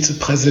die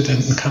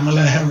Vizepräsidentin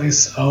Kamala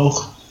Harris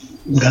auch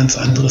ein ganz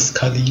anderes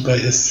Kaliber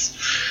ist.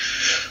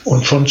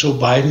 Und von Joe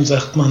Biden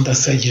sagt man,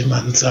 dass er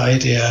jemand sei,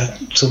 der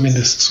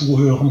zumindest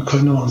zuhören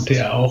könne und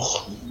der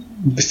auch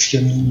ein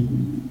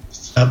bisschen,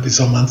 wie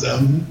soll man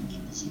sagen,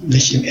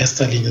 nicht in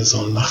erster Linie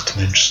so ein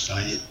Machtmensch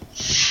sei.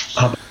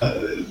 Aber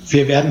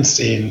wir werden es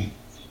sehen.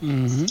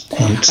 Mhm.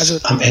 Und also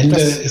am Ende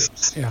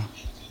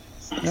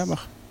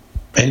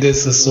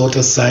ist es so,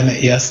 dass seine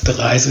erste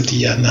Reise,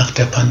 die er nach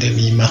der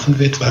Pandemie machen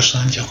wird,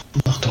 wahrscheinlich auch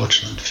nach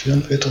Deutschland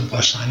führen wird und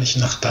wahrscheinlich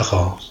nach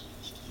Dachau.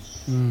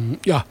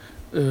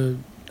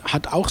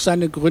 Hat auch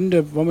seine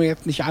Gründe, wollen wir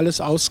jetzt nicht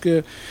alles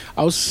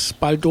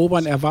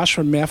ausbaldobern. Er war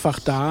schon mehrfach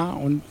da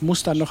und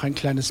muss dann noch ein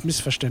kleines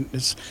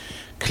Missverständnis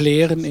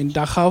klären in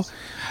Dachau.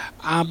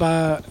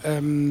 Aber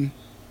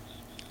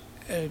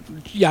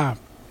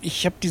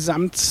ich habe diese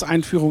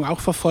Amtseinführung auch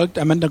verfolgt.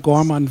 Amanda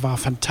Gorman war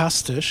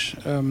fantastisch.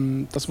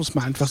 Das muss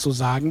man einfach so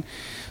sagen.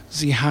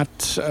 Sie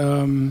hat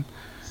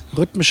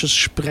rhythmisches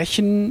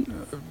Sprechen.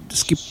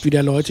 Es gibt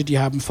wieder Leute, die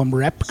haben vom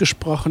Rap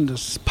gesprochen.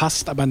 Das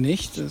passt aber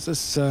nicht. Es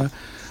ist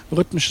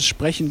rhythmisches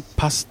Sprechen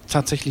passt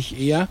tatsächlich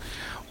eher.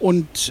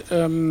 Und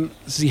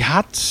sie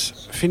hat,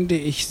 finde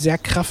ich, sehr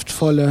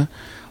kraftvolle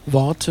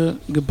Worte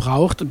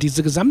gebraucht. Und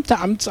diese gesamte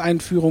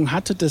Amtseinführung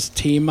hatte das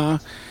Thema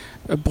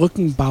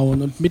Brücken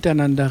bauen und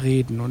miteinander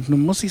reden. Und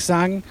nun muss ich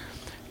sagen,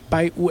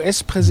 bei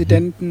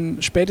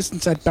US-Präsidenten,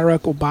 spätestens seit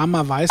Barack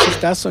Obama weiß ich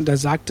das und er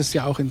sagt es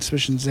ja auch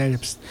inzwischen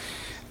selbst.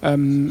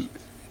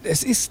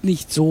 Es ist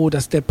nicht so,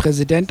 dass der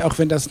Präsident, auch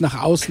wenn das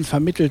nach außen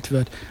vermittelt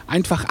wird,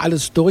 einfach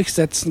alles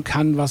durchsetzen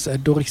kann, was er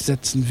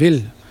durchsetzen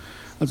will.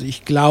 Also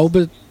ich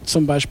glaube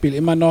zum Beispiel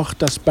immer noch,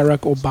 dass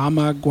Barack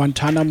Obama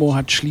Guantanamo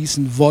hat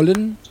schließen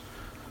wollen,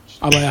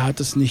 aber er hat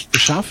es nicht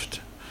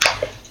geschafft.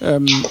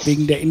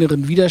 Wegen der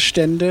inneren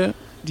Widerstände,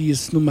 die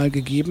es nun mal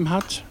gegeben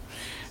hat.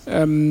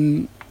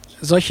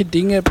 Solche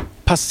Dinge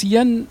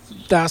passieren,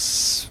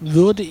 das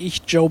würde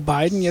ich Joe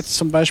Biden jetzt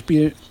zum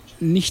Beispiel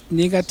nicht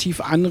negativ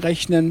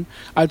anrechnen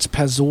als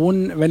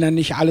Person, wenn er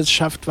nicht alles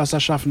schafft, was er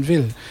schaffen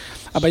will.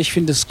 Aber ich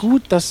finde es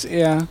gut, dass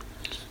er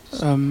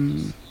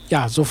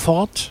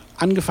sofort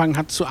angefangen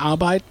hat zu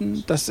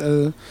arbeiten, dass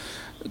er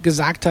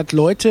gesagt hat,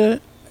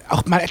 Leute,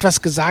 auch mal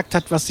etwas gesagt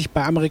hat, was ich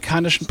bei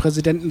amerikanischen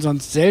Präsidenten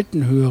sonst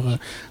selten höre.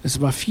 Es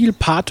war viel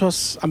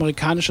Pathos,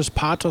 amerikanisches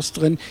Pathos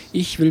drin.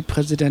 Ich will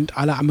Präsident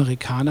aller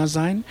Amerikaner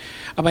sein.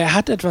 Aber er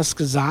hat etwas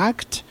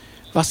gesagt,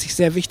 was ich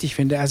sehr wichtig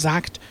finde. Er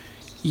sagt,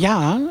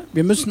 Ja,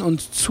 wir müssen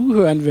uns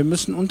zuhören, wir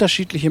müssen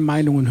unterschiedliche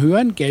Meinungen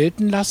hören,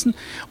 gelten lassen.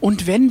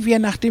 Und wenn wir,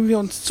 nachdem wir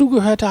uns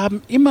zugehört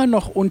haben, immer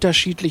noch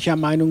unterschiedlicher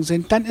Meinung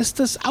sind, dann ist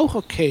das auch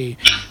okay.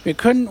 Wir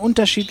können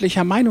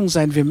unterschiedlicher Meinung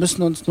sein, wir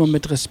müssen uns nur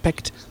mit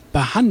Respekt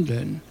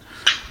behandeln.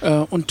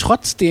 Und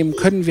trotzdem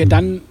können wir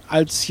dann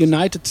als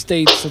United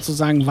States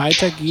sozusagen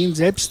weitergehen,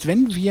 selbst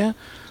wenn wir,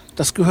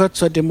 das gehört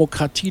zur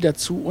Demokratie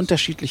dazu,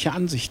 unterschiedliche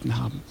Ansichten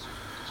haben.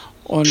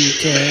 Und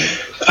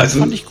das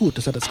fand ich gut,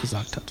 dass er das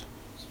gesagt hat.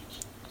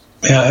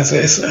 Ja, also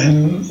er ist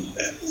ein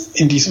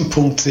in diesem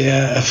Punkt sehr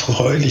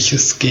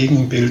erfreuliches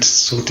Gegenbild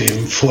zu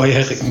dem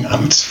vorherigen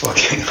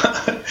Amtsvorgänger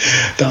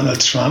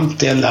Donald Trump,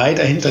 der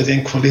leider hinter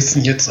den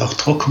Kulissen jetzt auch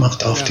Druck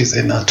macht auf die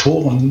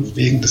Senatoren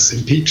wegen des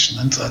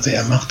Impeachments. Also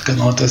er macht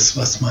genau das,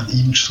 was man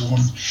ihm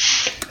schon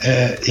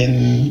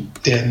in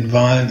den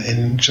Wahlen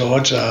in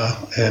Georgia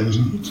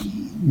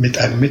mit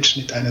einem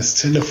Mitschnitt eines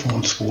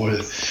Telefons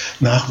wohl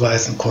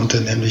nachweisen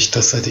konnte, nämlich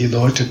dass er die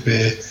Leute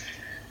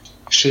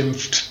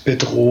beschimpft,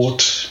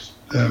 bedroht,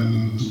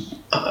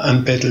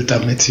 anbettelt,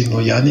 damit sie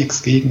nur ja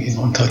nichts gegen ihn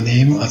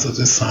unternehmen. Also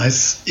das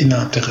heißt,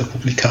 innerhalb der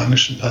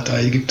Republikanischen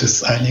Partei gibt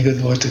es einige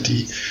Leute,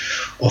 die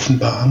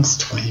offenbar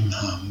Angst vor ihm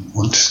haben.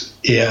 Und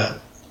er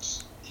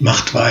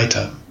macht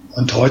weiter.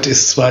 Und heute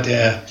ist zwar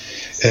der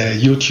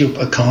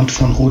YouTube-Account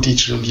von Rudy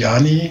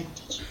Giuliani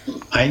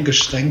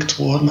eingeschränkt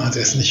worden, also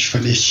er ist nicht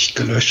völlig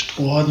gelöscht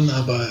worden,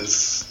 aber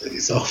es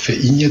ist auch für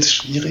ihn jetzt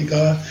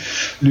schwieriger,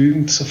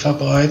 Lügen zu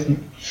verbreiten.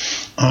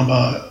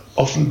 Aber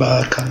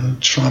offenbar kann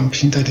Trump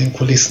hinter den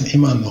Kulissen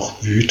immer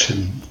noch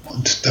wüten.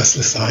 Und das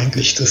ist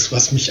eigentlich das,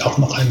 was mich auch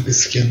noch ein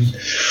bisschen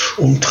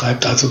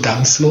umtreibt. Also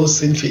ganz los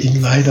sind wir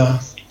ihn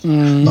leider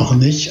noch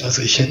nicht.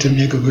 Also ich hätte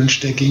mir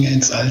gewünscht, er ginge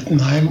ins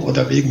Altenheim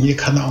oder wegen mir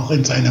kann er auch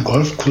in seine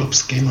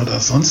Golfclubs gehen oder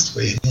sonst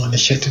wohin. Und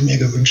ich hätte mir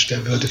gewünscht,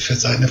 er würde für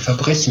seine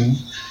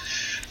Verbrechen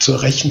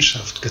zur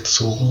Rechenschaft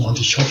gezogen. Und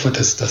ich hoffe,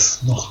 dass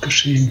das noch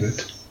geschehen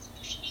wird.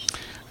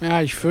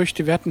 Ja, ich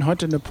fürchte, wir hatten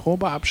heute eine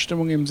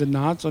Probeabstimmung im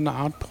Senat, so eine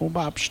Art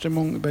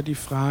Probeabstimmung über die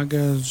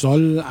Frage,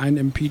 soll ein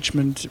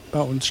Impeachment bei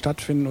uns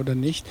stattfinden oder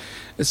nicht.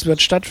 Es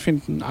wird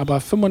stattfinden, aber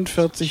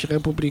 45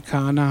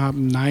 Republikaner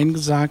haben Nein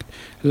gesagt.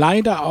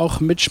 Leider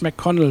auch Mitch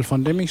McConnell,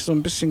 von dem ich so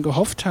ein bisschen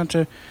gehofft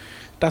hatte,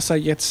 dass er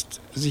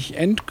jetzt sich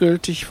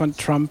endgültig von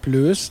Trump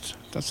löst.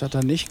 Das hat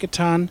er nicht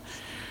getan.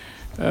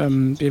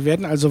 Wir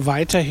werden also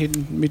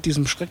weiterhin mit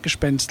diesem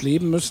Schreckgespenst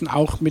leben müssen,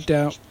 auch mit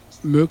der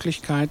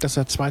Möglichkeit, dass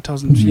er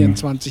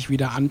 2024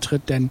 wieder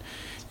antritt, denn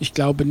ich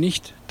glaube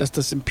nicht, dass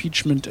das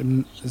Impeachment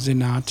im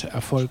Senat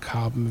Erfolg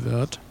haben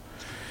wird.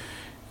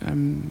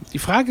 Die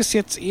Frage ist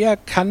jetzt eher,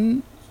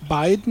 kann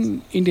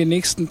Biden in den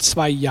nächsten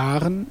 2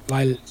 Jahren,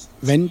 weil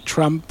wenn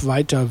Trump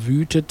weiter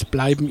wütet,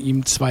 bleiben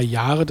ihm 2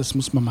 Jahre, das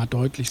muss man mal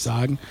deutlich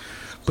sagen,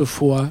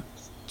 bevor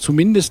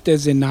zumindest der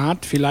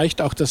Senat,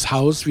 vielleicht auch das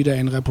Haus wieder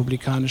in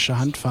republikanische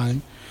Hand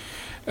fallen.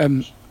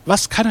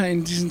 Was kann er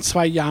in diesen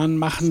 2 Jahren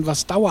machen,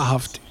 was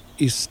dauerhaft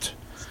ist,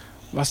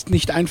 was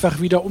nicht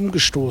einfach wieder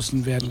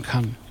umgestoßen werden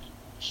kann?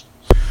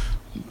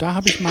 Und da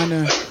habe ich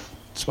meine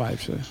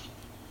Zweifel.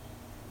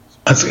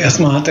 Also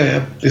erstmal hat er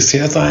ja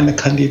bisher seine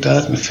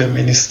Kandidaten für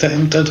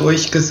Ministerämter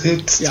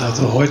durchgesetzt. Ja.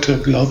 Also heute,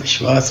 glaube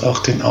ich, war es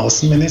auch den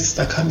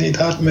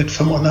Außenministerkandidaten mit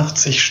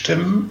 85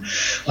 Stimmen,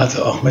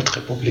 also auch mit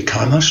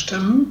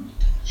Republikanerstimmen.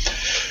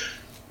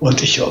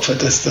 Und ich hoffe,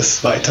 dass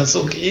das weiter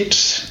so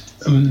geht.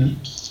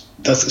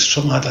 Das ist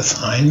schon mal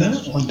das eine.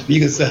 Und wie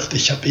gesagt,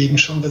 ich habe eben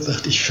schon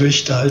gesagt, ich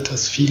fürchte halt,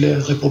 dass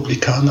viele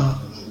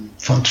Republikaner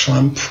von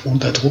Trump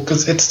unter Druck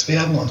gesetzt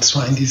werden, und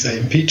zwar in dieser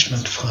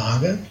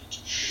Impeachment-Frage.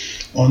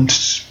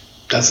 Und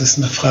das ist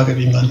eine Frage,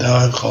 wie man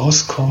da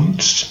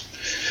rauskommt.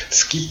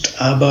 Es gibt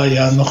aber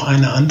ja noch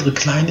eine andere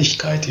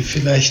Kleinigkeit, die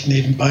vielleicht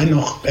nebenbei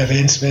noch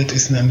erwähnenswert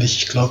ist, nämlich,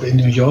 ich glaube, in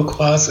New York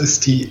war es,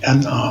 ist die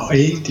NRA,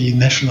 die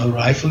National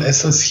Rifle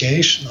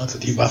Association, also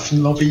die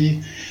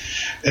Waffenlobby,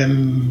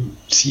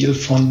 Ziel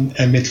von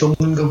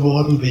Ermittlungen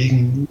geworden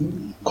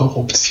wegen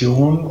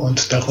Korruption,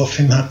 und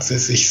daraufhin hat sie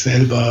sich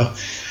selber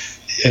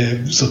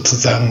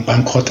sozusagen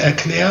bankrott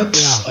erklärt,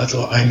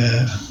 also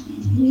ein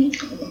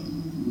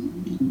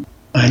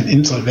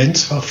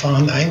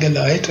Insolvenzverfahren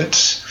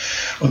eingeleitet,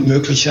 und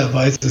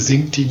möglicherweise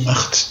sinkt die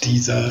Macht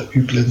dieser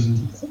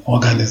üblen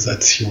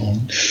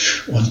Organisation.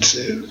 Und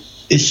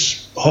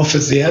ich hoffe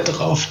sehr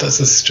darauf,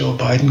 dass es Joe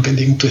Biden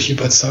gelingt, durch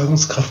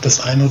Überzeugungskraft das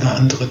ein oder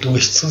andere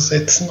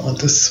durchzusetzen.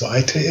 Und das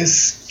Zweite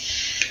ist,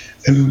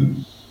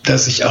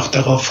 dass ich auch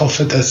darauf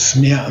hoffe, dass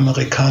mehr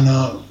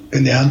Amerikaner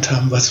gelernt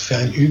haben, was für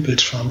ein Übel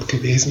Trump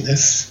gewesen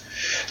ist.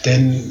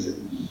 Denn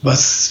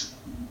was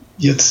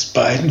jetzt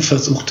Biden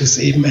versucht, ist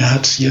eben, er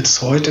hat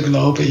jetzt heute,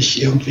 glaube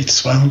ich, irgendwie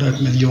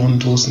 200 Millionen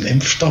Dosen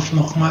Impfstoff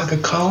nochmal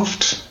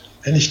gekauft,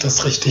 wenn ich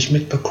das richtig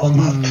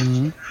mitbekommen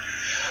habe.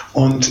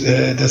 Und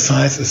das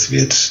heißt, es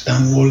wird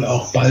dann wohl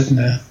auch bald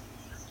eine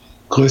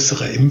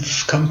größere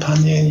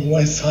Impfkampagne in den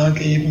USA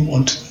geben,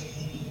 und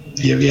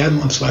wir werden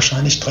uns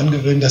wahrscheinlich dran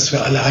gewöhnen, dass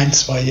wir alle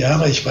 1-2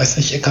 Jahre, ich weiß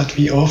nicht, Eckart,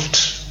 wie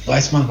oft,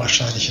 weiß man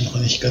wahrscheinlich noch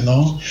nicht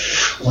genau,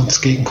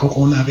 uns gegen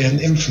Corona werden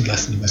impfen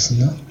lassen müssen,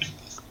 ne?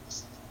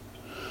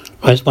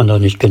 Weiß man noch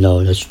nicht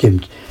genau, das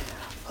stimmt.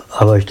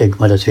 Aber ich denke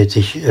mal, das wird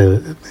sich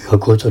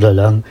kurz oder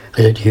lang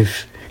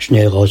relativ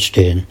schnell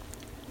rausstellen.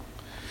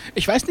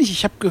 Ich weiß nicht,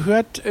 ich habe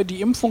gehört,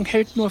 die Impfung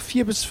hält nur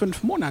 4 bis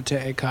 5 Monate,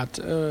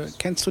 Eckhard.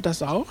 Kennst du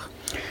das auch?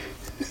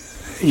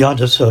 Ja,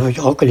 das habe ich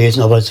auch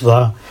gelesen, aber es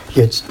war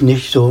jetzt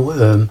nicht so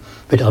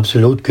mit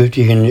absolut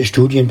gültigen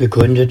Studien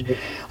begründet.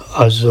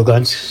 Also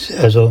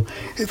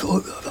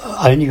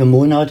einige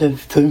Monate,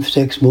 5,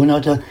 6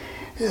 Monate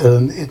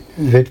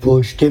wird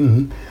wohl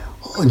stimmen.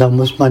 Und da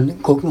muss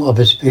man gucken, ob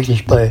es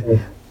wirklich bei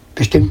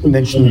bestimmten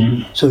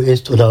Menschen so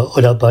ist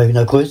oder bei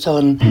einer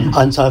größeren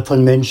Anzahl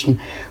von Menschen.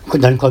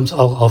 Und dann kommt es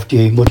auch auf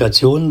die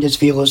Mutationen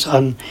des Virus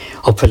an,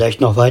 ob vielleicht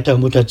noch weitere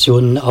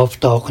Mutationen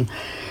auftauchen.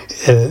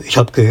 Ich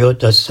habe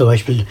gehört, dass zum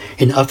Beispiel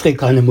in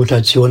Afrika eine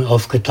Mutation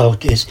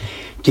aufgetaucht ist,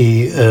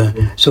 die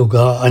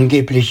sogar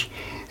angeblich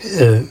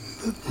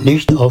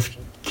nicht auf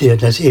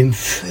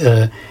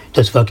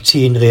das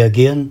Vakzin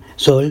reagieren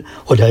soll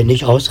oder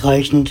nicht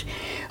ausreichend.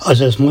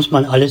 Also das muss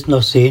man alles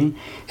noch sehen.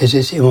 Es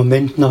ist im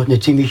Moment noch eine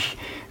ziemlich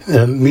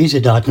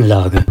miese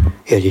Datenlage,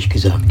 ehrlich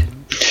gesagt.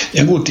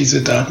 Ja gut,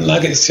 diese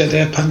Datenlage ist ja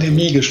der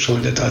Pandemie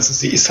geschuldet. Also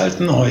sie ist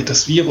halt neu,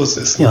 das Virus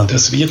ist neu,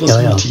 das Virus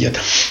mutiert.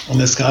 Und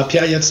es gab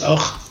ja jetzt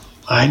auch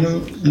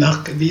einen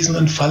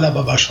nachgewiesenen Fall,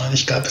 aber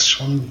wahrscheinlich gab es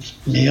schon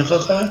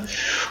mehrere,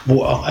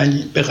 wo auch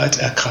ein bereits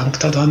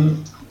Erkrankter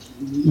dann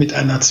mit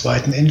einer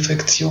zweiten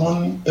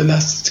Infektion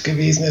belastet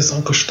gewesen ist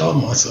und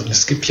gestorben ist. Und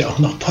es gibt ja auch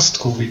noch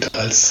Post-Covid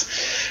als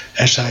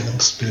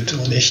Erscheinungsbild.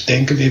 Und ich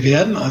denke, wir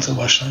werden also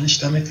wahrscheinlich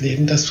damit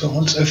leben, dass wir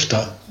uns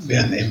öfter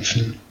werden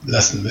impfen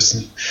lassen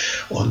müssen.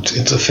 Und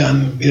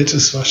insofern wird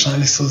es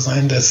wahrscheinlich so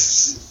sein,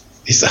 dass,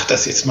 ich sage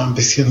das jetzt mal ein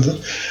bisschen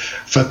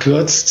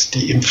verkürzt,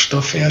 die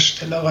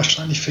Impfstoffhersteller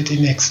wahrscheinlich für die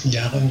nächsten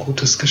Jahre ein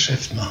gutes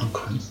Geschäft machen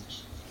können.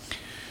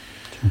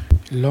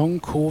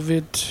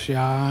 Long-Covid,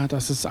 ja,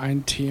 das ist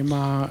ein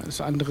Thema.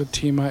 Das andere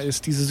Thema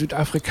ist diese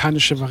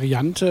südafrikanische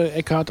Variante,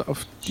 Eckhard,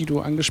 auf die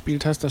du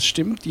angespielt hast. Das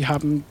stimmt. Die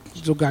haben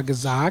sogar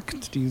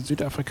gesagt, die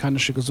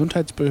südafrikanische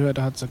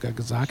Gesundheitsbehörde hat sogar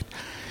gesagt,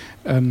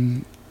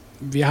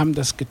 wir haben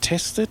das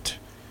getestet.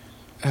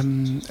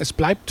 Es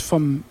bleibt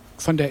vom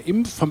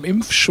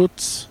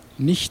Impfschutz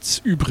nichts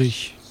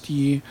übrig.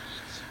 Die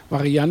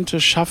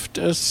Variante schafft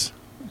es,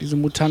 diese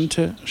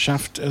Mutante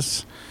schafft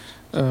es,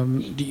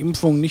 die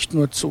Impfung nicht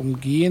nur zu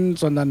umgehen,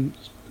 sondern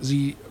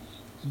sie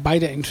bei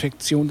der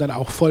Infektion dann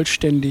auch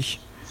vollständig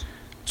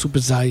zu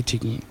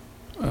beseitigen.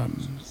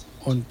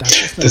 Und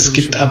das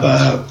gibt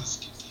aber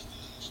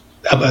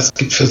es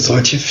gibt für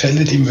solche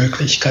Fälle die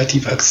Möglichkeit,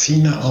 die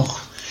Vakzine auch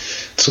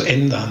zu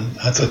ändern.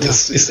 Also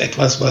das ist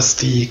etwas, was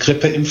die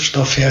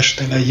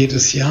Grippeimpfstoffhersteller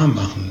jedes Jahr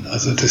machen.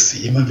 Also dass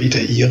sie immer wieder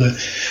ihre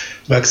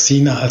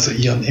Vakzine, also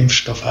ihren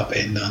Impfstoff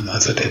abändern.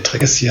 Also der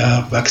Trick ist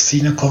ja,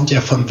 Vakzine kommt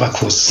ja von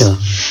Vacus,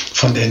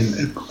 von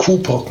den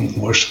Kuhpocken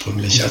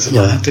ursprünglich. Also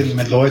man hat den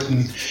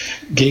Leuten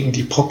gegen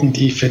die Pocken,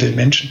 die für den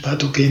Menschen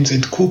pathogen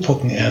sind,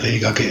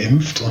 Kuhpockenerreger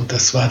geimpft und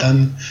das war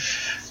dann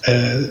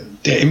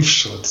der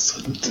Impfschutz.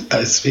 Und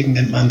deswegen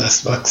nennt man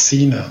das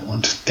Vakzine.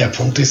 Und der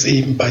Punkt ist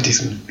eben, bei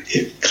diesen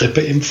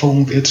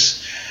Grippeimpfungen wird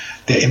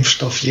der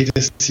Impfstoff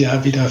jedes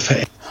Jahr wieder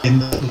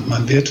verändert. Und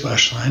man wird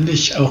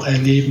wahrscheinlich auch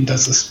erleben,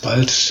 dass es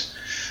bald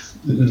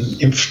einen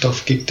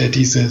Impfstoff gibt, der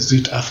diese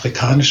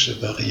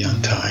südafrikanische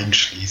Variante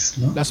einschließt.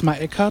 Ne? Lass mal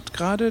Eckhard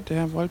gerade,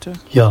 der wollte...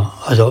 Ja,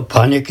 also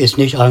Panik ist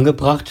nicht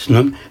angebracht,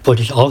 ne?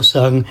 Wollte ich auch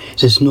sagen.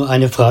 Es ist nur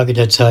eine Frage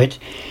der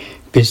Zeit,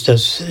 bis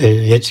das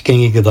jetzt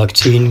gängige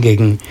Vakzin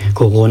gegen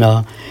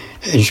Corona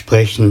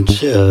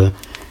entsprechend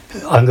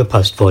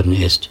angepasst worden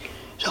ist.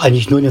 Es ist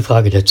eigentlich nur eine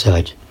Frage der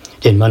Zeit.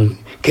 Denn man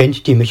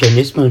kennt die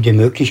Mechanismen und die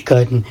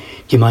Möglichkeiten,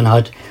 die man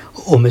hat,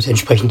 um es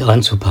entsprechend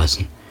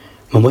anzupassen.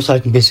 Man muss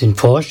halt ein bisschen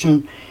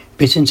forschen, ein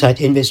bisschen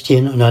Zeit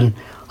investieren und dann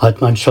hat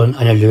man schon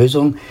eine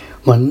Lösung.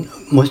 Man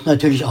muss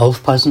natürlich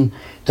aufpassen,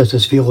 dass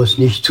das Virus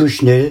nicht zu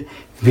schnell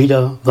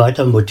wieder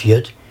weiter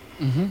mutiert,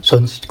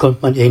 sonst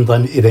kommt man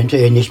irgendwann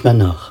eventuell nicht mehr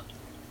nach.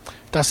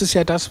 Das ist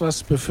ja das,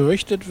 was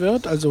befürchtet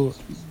wird. Also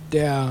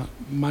der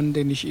Mann,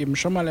 den ich eben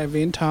schon mal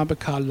erwähnt habe,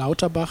 Karl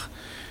Lauterbach,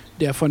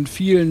 der von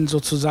vielen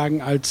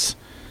sozusagen als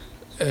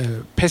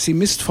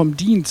Pessimist vom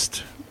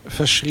Dienst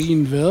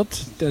verschrien wird,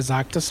 der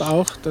sagt es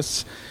auch,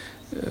 dass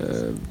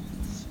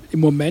im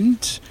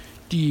Moment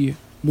die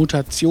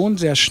Mutation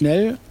sehr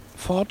schnell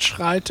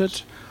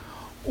fortschreitet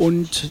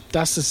und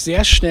dass es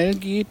sehr schnell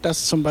geht,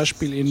 dass zum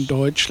Beispiel in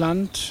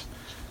Deutschland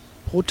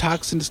pro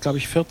Tag sind es, glaube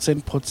ich,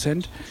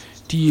 14%,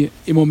 die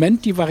im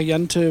Moment die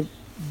Variante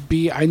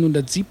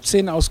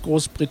B117 aus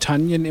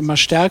Großbritannien immer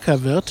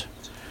stärker wird.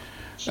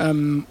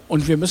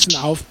 Und wir müssen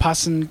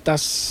aufpassen,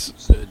 dass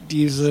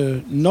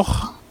diese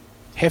noch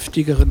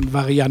heftigeren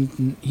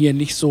Varianten hier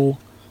nicht so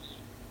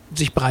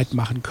sich breit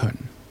machen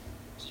können.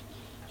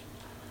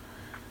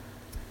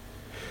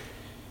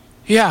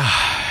 Ja,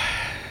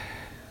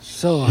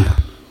 so,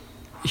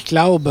 ich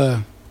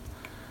glaube,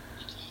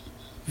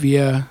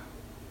 wir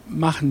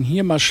machen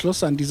hier mal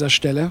Schluss an dieser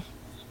Stelle.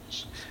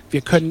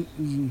 Wir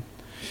könnten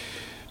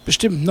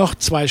bestimmt noch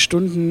 2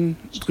 Stunden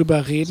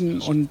drüber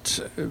reden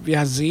und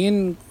wir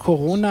sehen,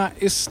 Corona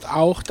ist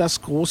auch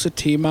das große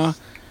Thema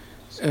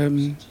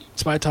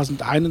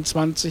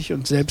 2021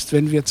 und selbst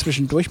wenn wir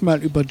zwischendurch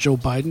mal über Joe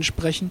Biden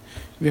sprechen,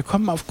 wir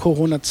kommen auf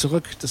Corona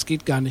zurück. Das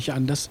geht gar nicht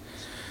anders.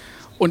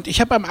 Und ich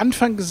habe am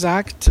Anfang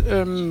gesagt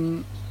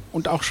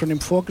und auch schon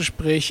im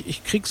Vorgespräch,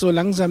 ich kriege so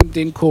langsam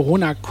den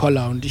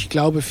Corona-Koller und ich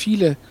glaube,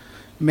 viele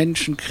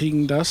Menschen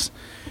kriegen das.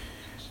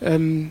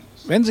 Wenn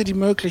sie die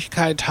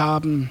Möglichkeit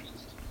haben,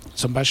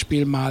 zum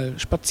Beispiel mal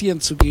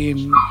spazieren zu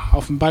gehen,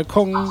 auf den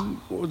Balkon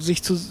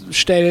sich zu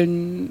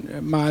stellen,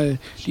 mal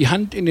die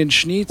Hand in den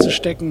Schnee zu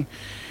stecken.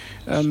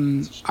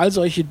 All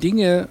solche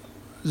Dinge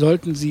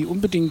sollten Sie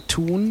unbedingt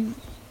tun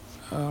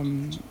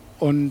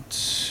und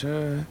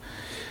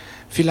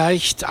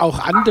vielleicht auch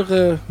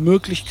andere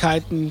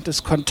Möglichkeiten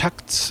des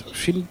Kontakts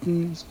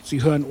finden.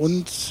 Sie hören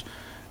uns,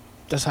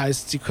 das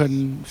heißt, Sie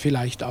können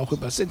vielleicht auch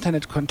übers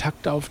Internet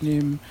Kontakt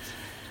aufnehmen.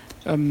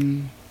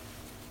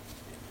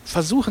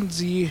 Versuchen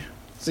Sie,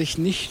 sich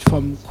nicht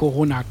vom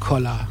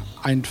Corona-Koller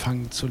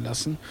einfangen zu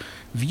lassen.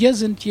 Wir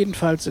sind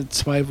jedenfalls in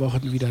 2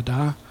 Wochen wieder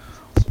da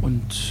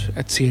und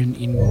erzählen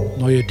Ihnen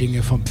neue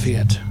Dinge vom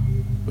Pferd,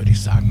 würde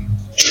ich sagen.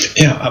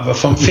 Ja, aber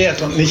vom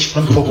Pferd und nicht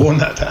von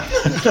Corona dann.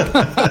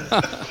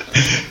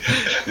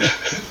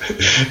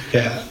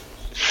 Ja.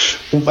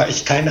 Wobei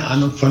ich keine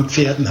Ahnung von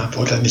Pferden habe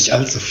oder nicht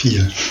allzu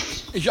viel.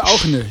 Ich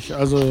auch nicht.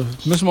 Also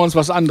müssen wir uns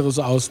was anderes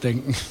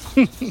ausdenken.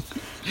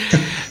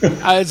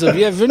 Also,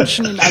 wir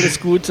wünschen Ihnen alles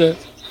Gute.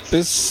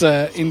 Bis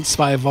in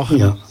 2 Wochen.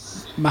 Ja.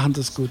 Machen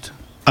Sie es gut.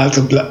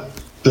 Also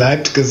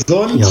bleibt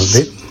gesund. Ja,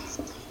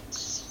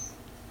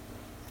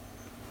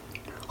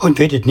 und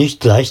werdet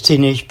nicht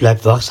leichtsinnig,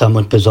 bleibt wachsam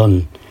und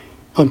besonnen.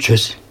 Und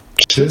tschüss.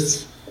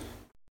 Tschüss.